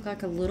just looked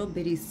like a little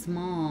bitty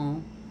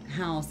small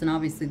house. And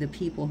obviously the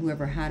people,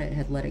 whoever had it,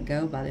 had let it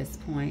go by this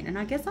point. And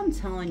I guess I'm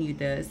telling you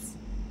this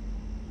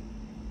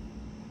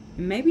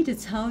maybe to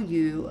tell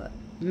you,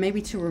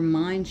 maybe to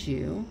remind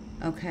you,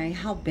 okay,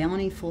 how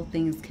bountiful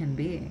things can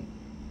be.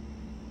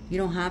 You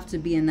don't have to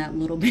be in that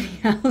little bitty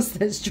house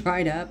that's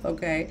dried up,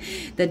 okay?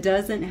 That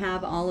doesn't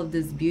have all of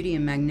this beauty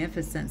and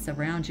magnificence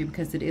around you,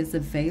 because it is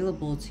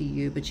available to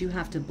you, but you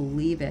have to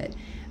believe it,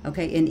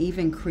 okay? And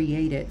even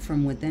create it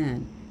from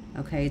within,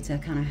 okay? To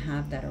kind of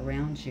have that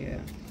around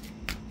you.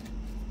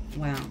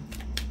 Wow.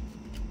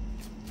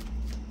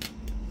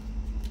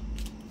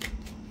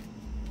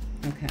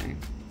 Okay.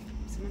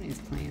 Somebody's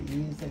playing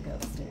music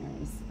upstairs.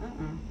 Hang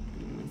on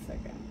one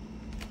second.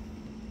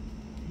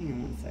 Hang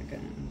on one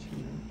second. I'm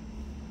trying to...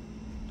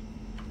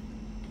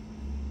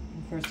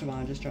 First of all,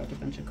 I just dropped a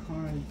bunch of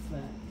cards, but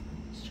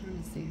I'm just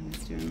trying to see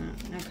who's doing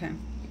that. Okay.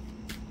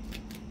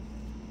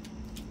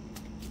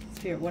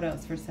 Spirit, what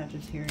else for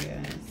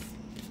Sagittarius?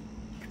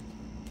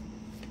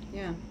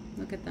 Yeah,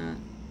 look at that.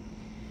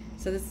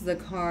 So this is a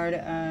card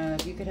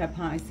of, you could have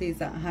Pisces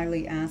that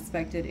highly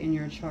aspected in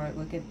your chart.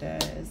 Look at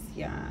this.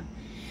 Yeah.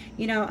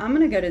 You know, I'm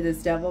going to go to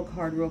this Devil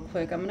card real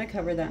quick. I'm going to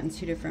cover that in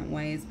two different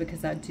ways,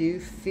 because I do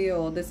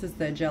feel this is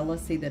the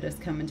jealousy that is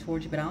coming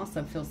towards you, but I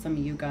also feel some of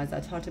you guys,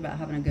 I talked about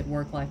having a good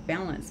work-life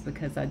balance,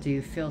 because I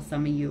do feel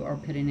some of you are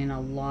putting in a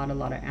lot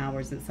of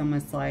hours. It's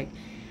almost like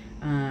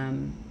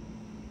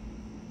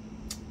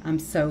I'm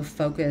so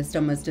focused,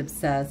 almost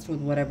obsessed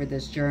with whatever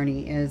this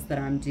journey is that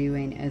I'm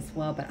doing as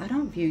well. But I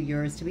don't view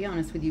yours, to be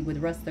honest with you, with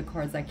the rest of the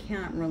cards, I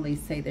can't really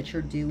say that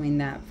you're doing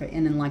that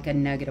in like a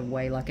negative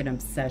way, like an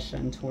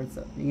obsession towards,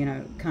 you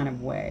know, kind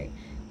of way,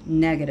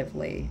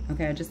 negatively.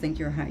 Okay, I just think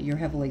you're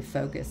heavily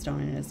focused on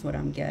it is what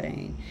I'm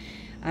getting.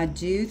 I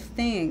do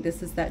think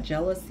this is that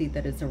jealousy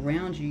that is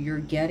around you. You're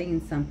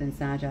getting something,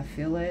 Sag. I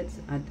feel it.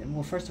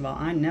 Well, first of all,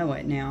 I know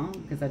it now,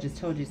 because I just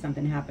told you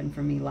something happened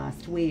for me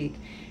last week.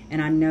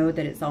 And I know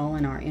that it's all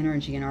in our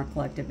energy, in our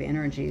collective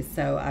energy.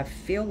 So I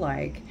feel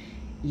like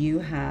you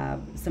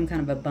have some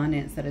kind of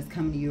abundance that has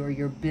come to you, or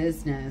your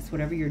business,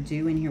 whatever you're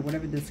doing here,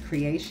 whatever this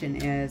creation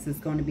is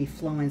going to be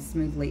flowing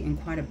smoothly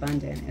and quite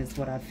abundant is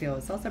what I feel.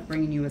 It's also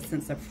bringing you a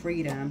sense of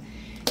freedom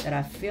that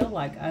I feel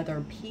like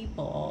other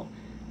people,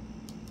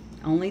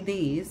 only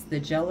these, the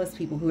jealous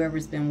people,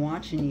 whoever's been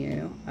watching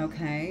you,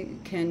 okay,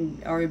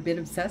 are a bit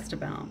obsessed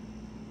about.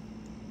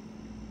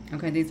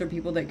 Okay, these are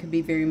people that could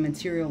be very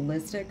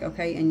materialistic,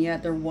 okay, and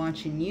yet they're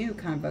watching you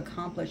kind of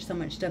accomplish so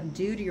much stuff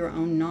due to your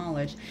own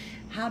knowledge.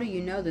 How do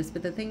you know this?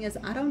 But the thing is,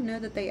 I don't know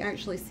that they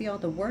actually see all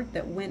the work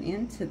that went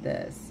into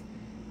this.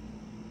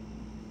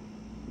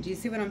 Do you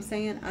see what I'm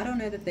saying? I don't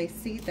know that they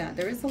see that.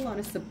 There is a lot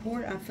of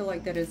support, I feel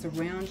like, that is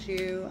around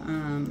you.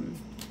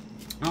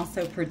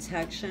 Also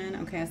protection.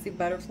 Okay, I see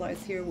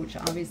butterflies here, which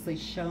obviously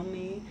shows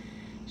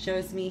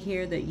me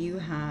here that you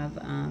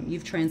have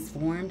you've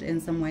transformed in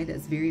some way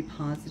that's very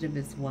positive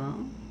as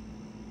well.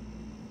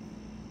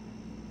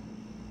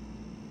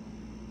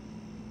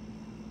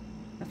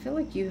 I feel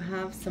like you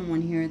have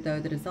someone here though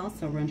that is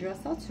also around you. I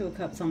saw Two of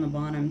Cups on the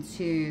bottom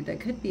too. That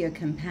could be a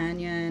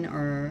companion,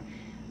 or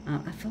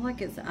I feel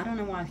like it's, I don't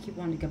know why I keep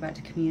wanting to go back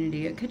to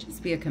community. It could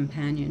just be a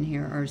companion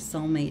here, or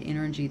soulmate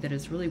energy that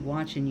is really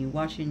watching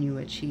you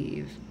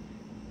achieve.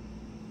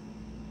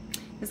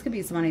 This could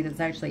be somebody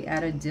that's actually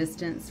at a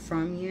distance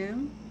from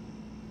you.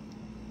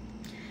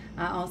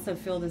 I also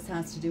feel this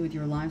has to do with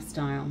your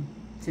lifestyle,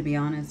 to be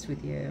honest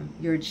with you.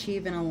 You're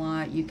achieving a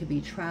lot. You could be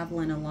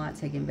traveling a lot,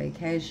 taking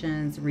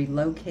vacations,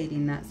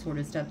 relocating, that sort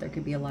of stuff. There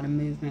could be a lot of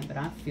movement, but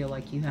I feel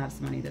like you have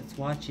somebody that's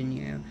watching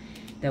you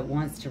that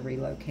wants to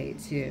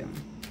relocate too.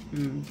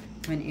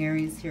 When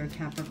Aries here,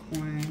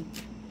 Capricorn.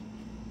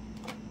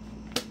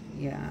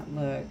 Yeah,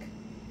 look.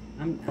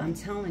 I'm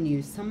telling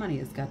you, somebody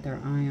has got their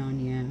eye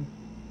on you.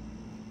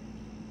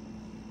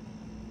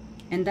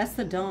 And that's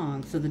the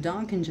dog. So the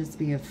dog can just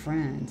be a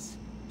friend.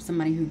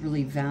 Somebody who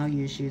really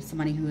values you.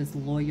 Somebody who is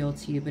loyal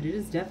to you. But it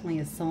is definitely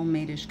a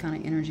soulmate-ish kind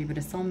of energy. But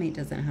a soulmate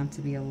doesn't have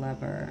to be a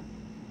lover.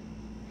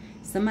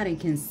 Somebody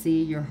can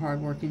see your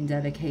hard work and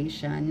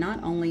dedication.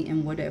 Not only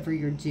in whatever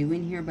you're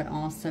doing here, but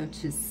also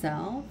to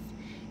self.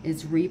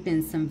 Is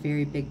reaping some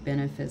very big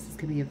benefits. This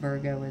could be a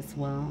Virgo as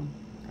well.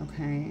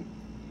 Okay.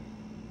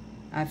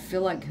 I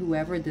feel like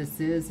whoever this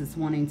is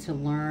wanting to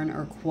learn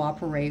or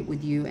cooperate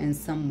with you in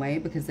some way,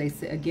 because they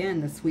see, again,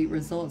 the sweet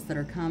results that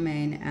are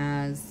coming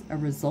as a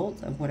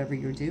result of whatever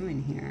you're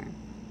doing here.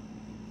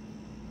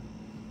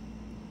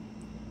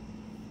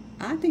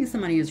 I think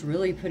somebody is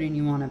really putting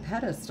you on a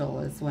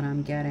pedestal is what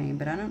I'm getting,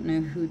 but I don't know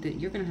who that.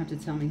 You're going to have to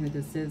tell me who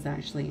this is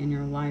actually in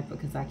your life,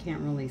 because I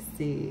can't really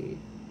see.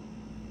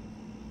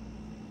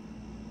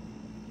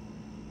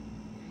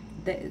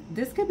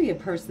 This could be a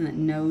person that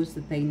knows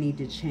that they need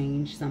to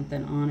change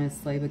something,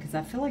 honestly, because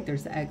I feel like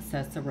there's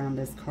excess around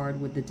this card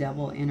with the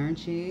devil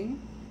energy.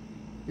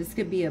 This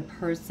could be a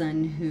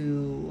person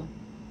who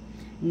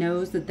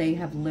knows that they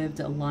have lived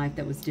a life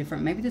that was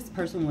different. Maybe this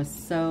person was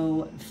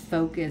so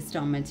focused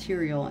on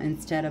material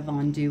instead of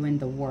on doing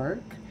the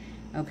work,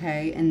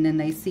 okay? And then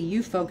they see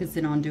you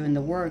focusing on doing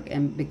the work,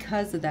 and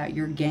because of that,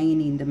 you're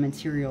gaining the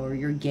material, or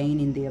you're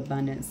gaining the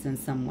abundance in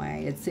some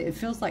way. It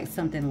feels like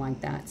something like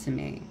that to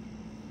me.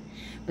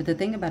 But the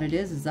thing about it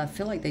is I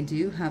feel like they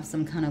do have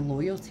some kind of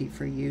loyalty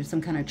for you,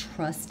 some kind of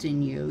trust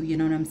in you. You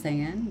know what I'm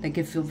saying? They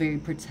could feel very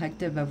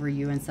protective over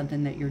you and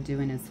something that you're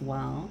doing as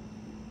well.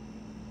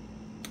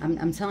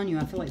 I'm telling you,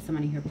 I feel like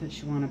somebody here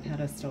puts you on a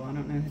pedestal. I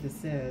don't know who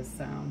this is,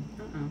 so,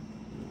 one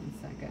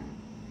second.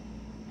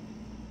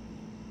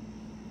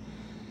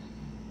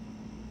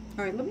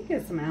 All right, let me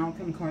get some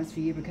outcome cards for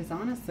you, because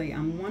honestly,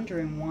 I'm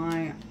wondering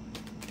why.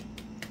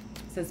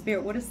 So,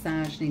 Spirit, what does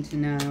Sag need to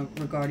know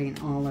regarding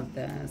all of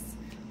this?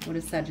 What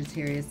does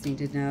Sagittarius need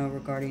to know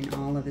regarding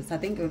all of this? I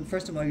think,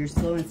 first of all, your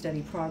slow and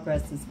steady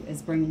progress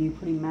is bringing you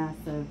pretty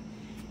massive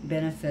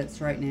benefits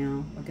right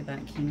now. Look at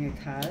that King of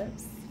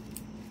Cups.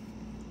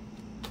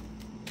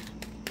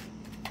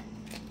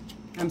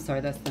 I'm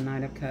sorry, that's the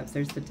Knight of Cups.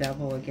 There's the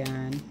Devil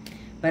again.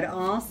 But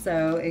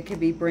also, it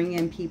could be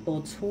bringing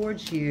people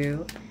towards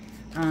you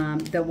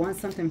that want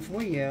something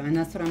for you. And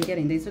that's what I'm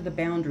getting. These are the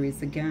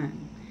boundaries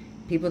again.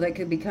 People that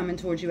could be coming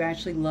towards you,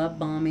 actually love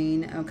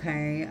bombing,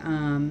 okay?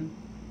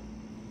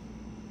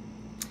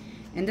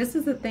 And this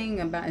is the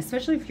thing about,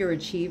 especially if you're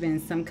achieving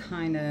some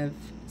kind of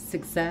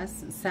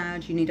success,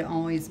 Sag, you need to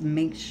always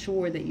make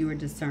sure that you are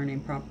discerning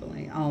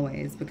properly,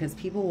 always, because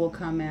people will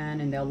come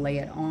in and they'll lay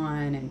it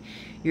on and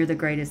you're the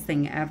greatest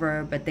thing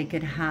ever, but they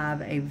could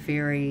have a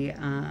very,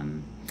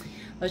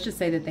 let's just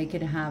say that they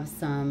could have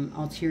some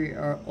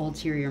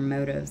ulterior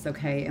motives,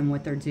 okay, in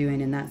what they're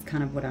doing, and that's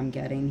kind of what I'm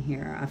getting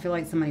here. I feel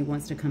like somebody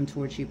wants to come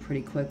towards you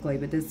pretty quickly,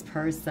 but this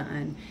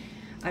person,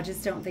 I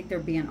just don't think they're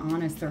being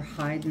honest. They're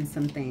hiding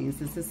some things.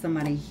 This is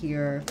somebody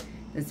here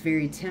that's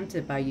very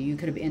tempted by you. You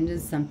could have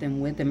ended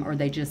something with them, or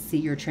they just see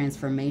your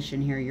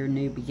transformation here, your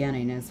new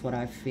beginning is what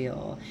I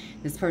feel.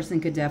 This person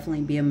could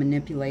definitely be a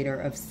manipulator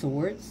of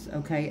sorts,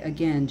 okay?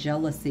 Again,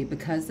 jealousy,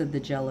 because of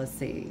the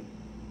jealousy.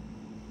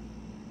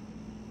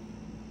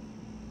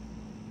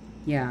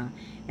 Yeah,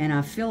 and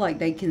I feel like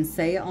they can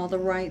say all the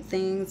right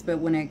things, but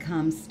when it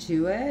comes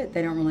to it,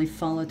 they don't really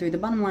follow through. The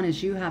bottom line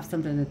is you have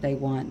something that they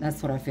want.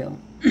 That's what I feel.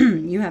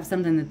 You have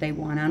something that they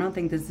want. I don't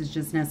think this is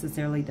just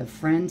necessarily the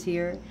friend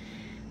here.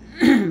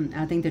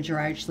 I think that you're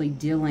actually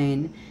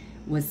dealing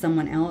with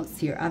someone else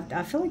here.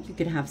 I feel like you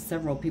could have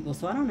several people,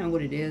 so I don't know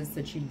what it is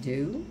that you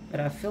do,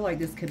 but I feel like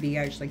this could be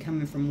actually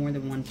coming from more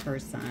than one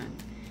person.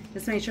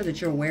 Just make sure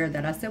that you're aware of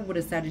that. I said, what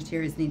does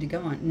Sagittarius need to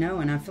go on? No,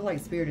 and I feel like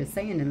Spirit is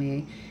saying to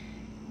me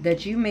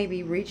that you may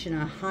be reaching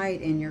a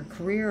height in your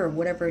career or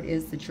whatever it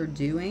is that you're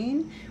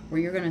doing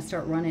where you're going to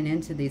start running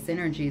into these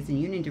energies,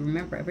 and you need to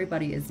remember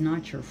everybody is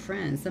not your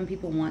friend. Some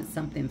people want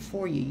something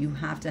for you. You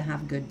have to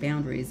have good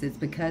boundaries. It's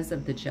because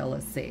of the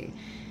jealousy.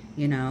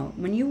 You know,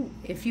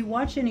 if you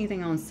watch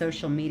anything on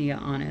social media,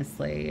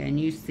 honestly, and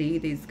you see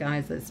these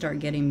guys that start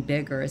getting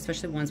bigger,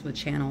 especially ones with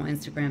channel,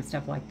 Instagram,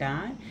 stuff like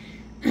that,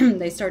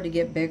 they start to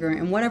get bigger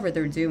in whatever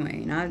they're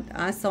doing.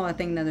 I saw a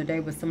thing the other day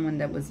with someone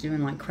that was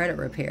doing like credit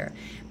repair,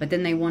 but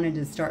then they wanted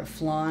to start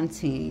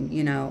flaunting,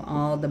 you know,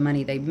 all the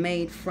money they've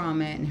made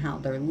from it and how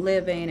they're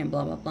living and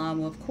blah, blah, blah.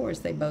 Well, of course,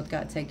 they both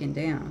got taken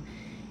down.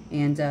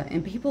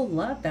 And people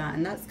love that,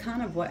 and that's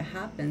kind of what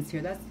happens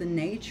here. That's the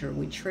nature.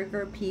 We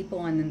trigger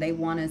people, and then they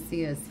want to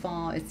see us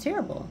fall. It's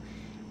terrible,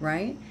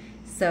 right?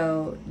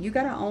 So you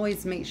got to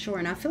always make sure,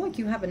 and I feel like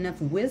you have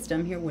enough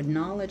wisdom here with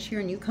knowledge here,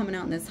 and you coming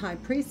out in this high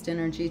priest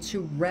energy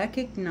to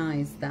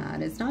recognize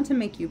that. It's not to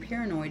make you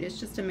paranoid, it's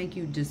just to make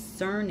you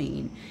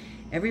discerning.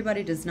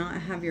 Everybody does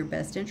not have your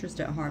best interest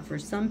at heart. For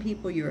some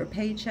people, you're a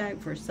paycheck.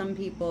 For some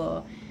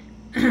people,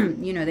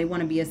 you know, they want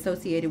to be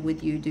associated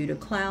with you due to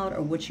clout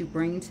or what you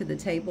bring to the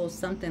table,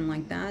 something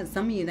like that.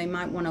 Some of you, they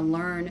might want to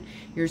learn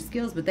your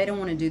skills, but they don't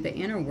want to do the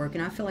inner work.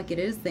 And I feel like it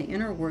is the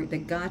inner work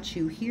that got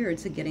you here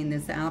to getting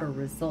this outer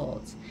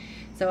result.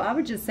 So I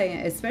would just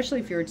say, especially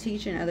if you're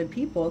teaching other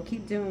people,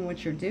 keep doing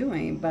what you're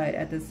doing. But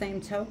at the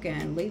same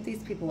token, leave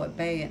these people at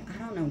bay. And I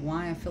don't know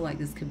why I feel like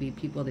this could be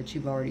people that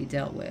you've already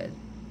dealt with.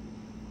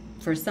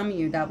 For some of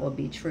you, that will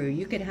be true.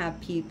 You could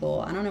have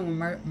people, I don't know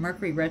when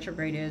Mercury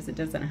retrograde is, it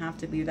doesn't have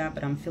to be that,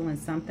 but I'm feeling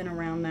something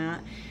around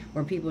that,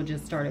 where people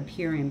just start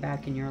appearing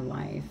back in your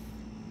life.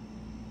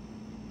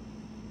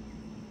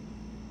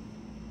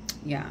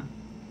 Yeah.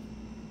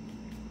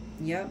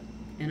 Yep.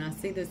 And I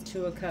see this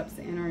Two of Cups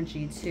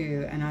energy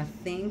too, and I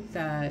think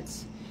that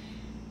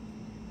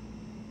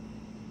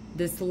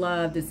this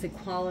love, this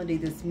equality,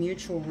 this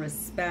mutual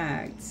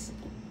respect,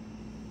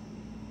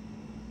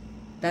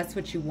 that's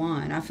what you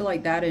want. I feel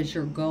like that is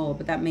your goal,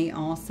 but that may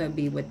also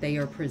be what they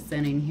are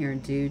presenting here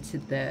due to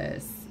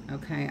this.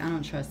 Okay, I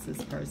don't trust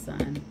this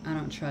person. I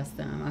don't trust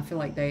them. I feel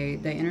like the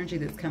energy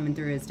that's coming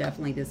through is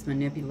definitely this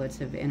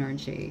manipulative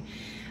energy.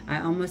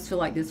 I almost feel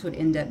like this would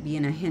end up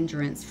being a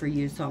hindrance for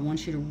you, so I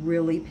want you to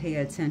really pay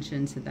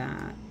attention to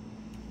that.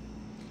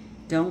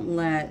 Don't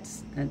let,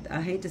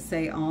 I hate to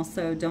say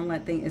also, don't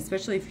let things,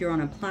 especially if you're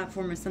on a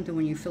platform or something,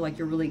 when you feel like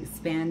you're really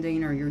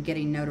expanding or you're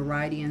getting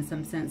notoriety in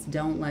some sense,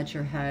 don't let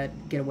your head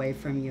get away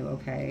from you,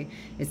 okay?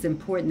 It's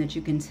important that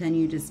you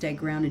continue to stay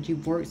grounded.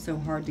 You've worked so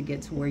hard to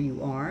get to where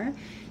you are.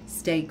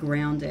 Stay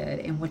grounded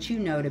in what you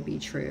know to be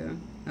true,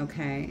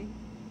 okay?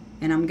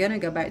 And I'm going to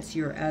go back to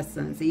your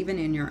essence, even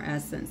in your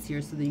essence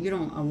here, so that you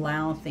don't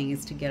allow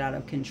things to get out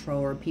of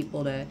control or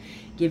people to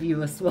give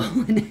you a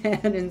swollen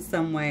head in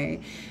some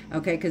way.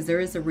 Okay, because there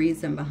is a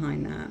reason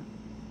behind that.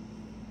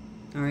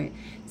 All right,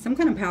 some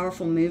kind of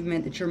powerful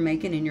movement that you're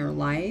making in your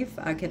life,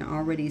 I can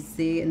already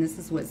see, and this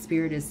is what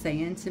Spirit is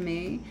saying to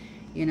me.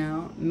 You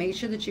know, make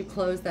sure that you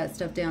close that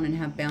stuff down and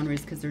have boundaries,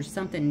 because there's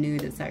something new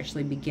that's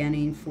actually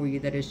beginning for you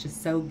that is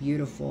just so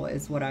beautiful,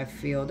 is what I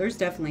feel. There's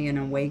definitely an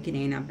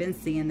awakening. I've been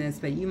seeing this,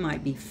 but you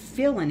might be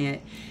feeling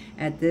it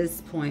at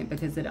this point,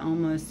 because it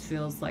almost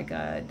feels like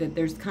that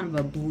there's kind of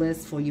a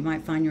blissful, you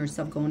might find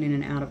yourself going in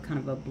and out of kind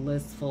of a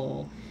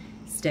blissful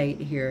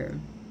state here.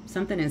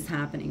 Something is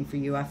happening for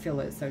you. I feel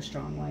it so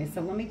strongly.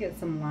 So let me get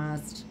some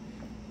last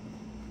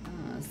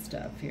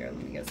stuff here.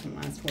 Let me get some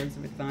last words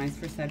of advice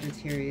for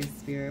Sagittarius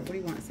Spirit. What do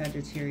you want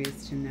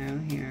Sagittarius to know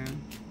here?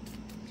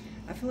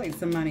 I feel like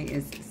somebody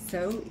is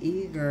so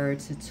eager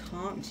to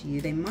talk to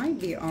you. They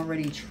might be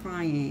already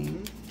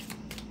trying.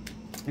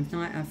 If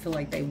not, I feel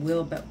like they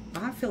will, but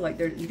I feel like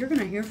you're going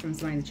to hear from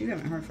somebody that you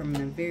haven't heard from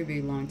in a very,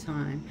 very long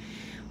time.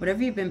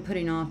 Whatever you've been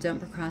putting off, don't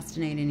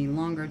procrastinate any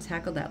longer.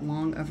 Tackle that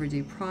long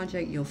overdue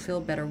project. You'll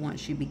feel better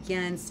once you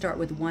begin. Start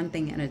with one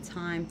thing at a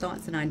time.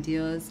 Thoughts and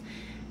ideas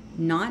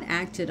not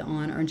acted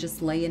on or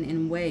just laying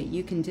in wait.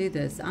 You can do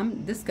this.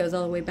 This goes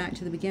all the way back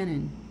to the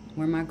beginning,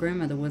 where my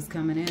grandmother was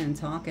coming in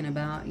talking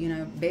about, you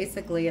know,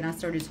 basically, and I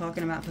started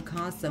talking about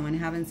Picasso and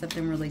having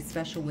something really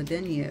special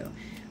within you.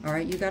 All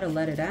right, you got to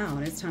let it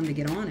out. It's time to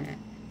get on it.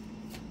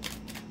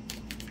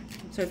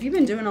 So if you've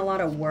been doing a lot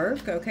of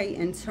work, okay,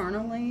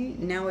 internally,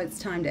 now it's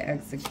time to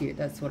execute.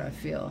 That's what I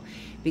feel.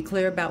 Be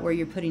clear about where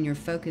you're putting your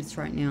focus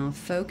right now.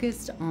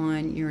 Focused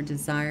on your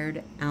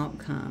desired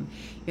outcome.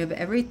 You have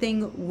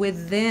everything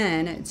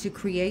within to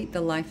create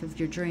the life of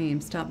your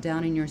dreams. Stop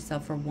doubting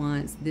yourself for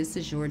once. This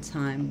is your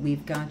time.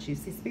 We've got you.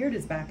 See, Spirit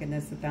is backing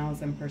this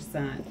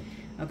 1000%.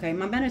 Okay,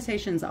 my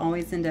meditations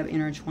always end up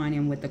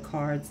intertwining with the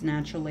cards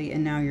naturally,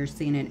 and now you're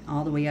seeing it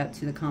all the way up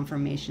to the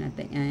confirmation at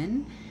the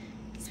end.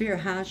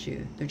 Spirit has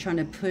you. They're trying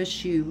to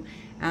push you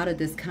out of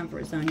this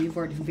comfort zone. You've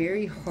worked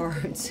very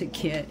hard to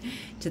get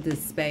to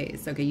this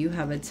space. Okay, you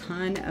have a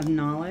ton of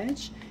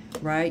knowledge,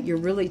 right? You're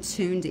really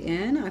tuned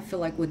in. I feel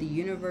like with the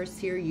universe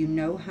here, you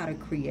know how to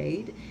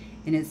create,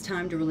 and it's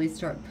time to really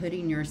start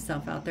putting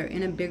yourself out there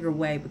in a bigger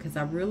way, because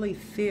I really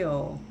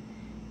feel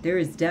there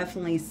is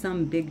definitely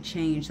some big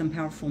change, some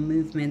powerful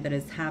movement that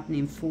is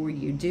happening for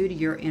you due to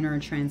your inner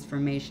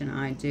transformation.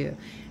 I do.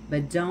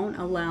 But don't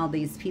allow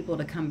these people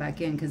to come back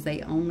in, because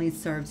they only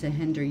serve to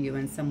hinder you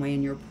in some way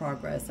in your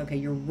progress. Okay,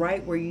 you're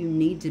right where you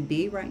need to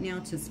be right now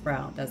to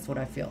sprout. That's what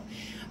I feel.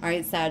 All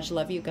right, Sag,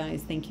 love you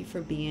guys. Thank you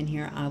for being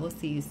here. I will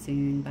see you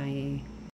soon. Bye.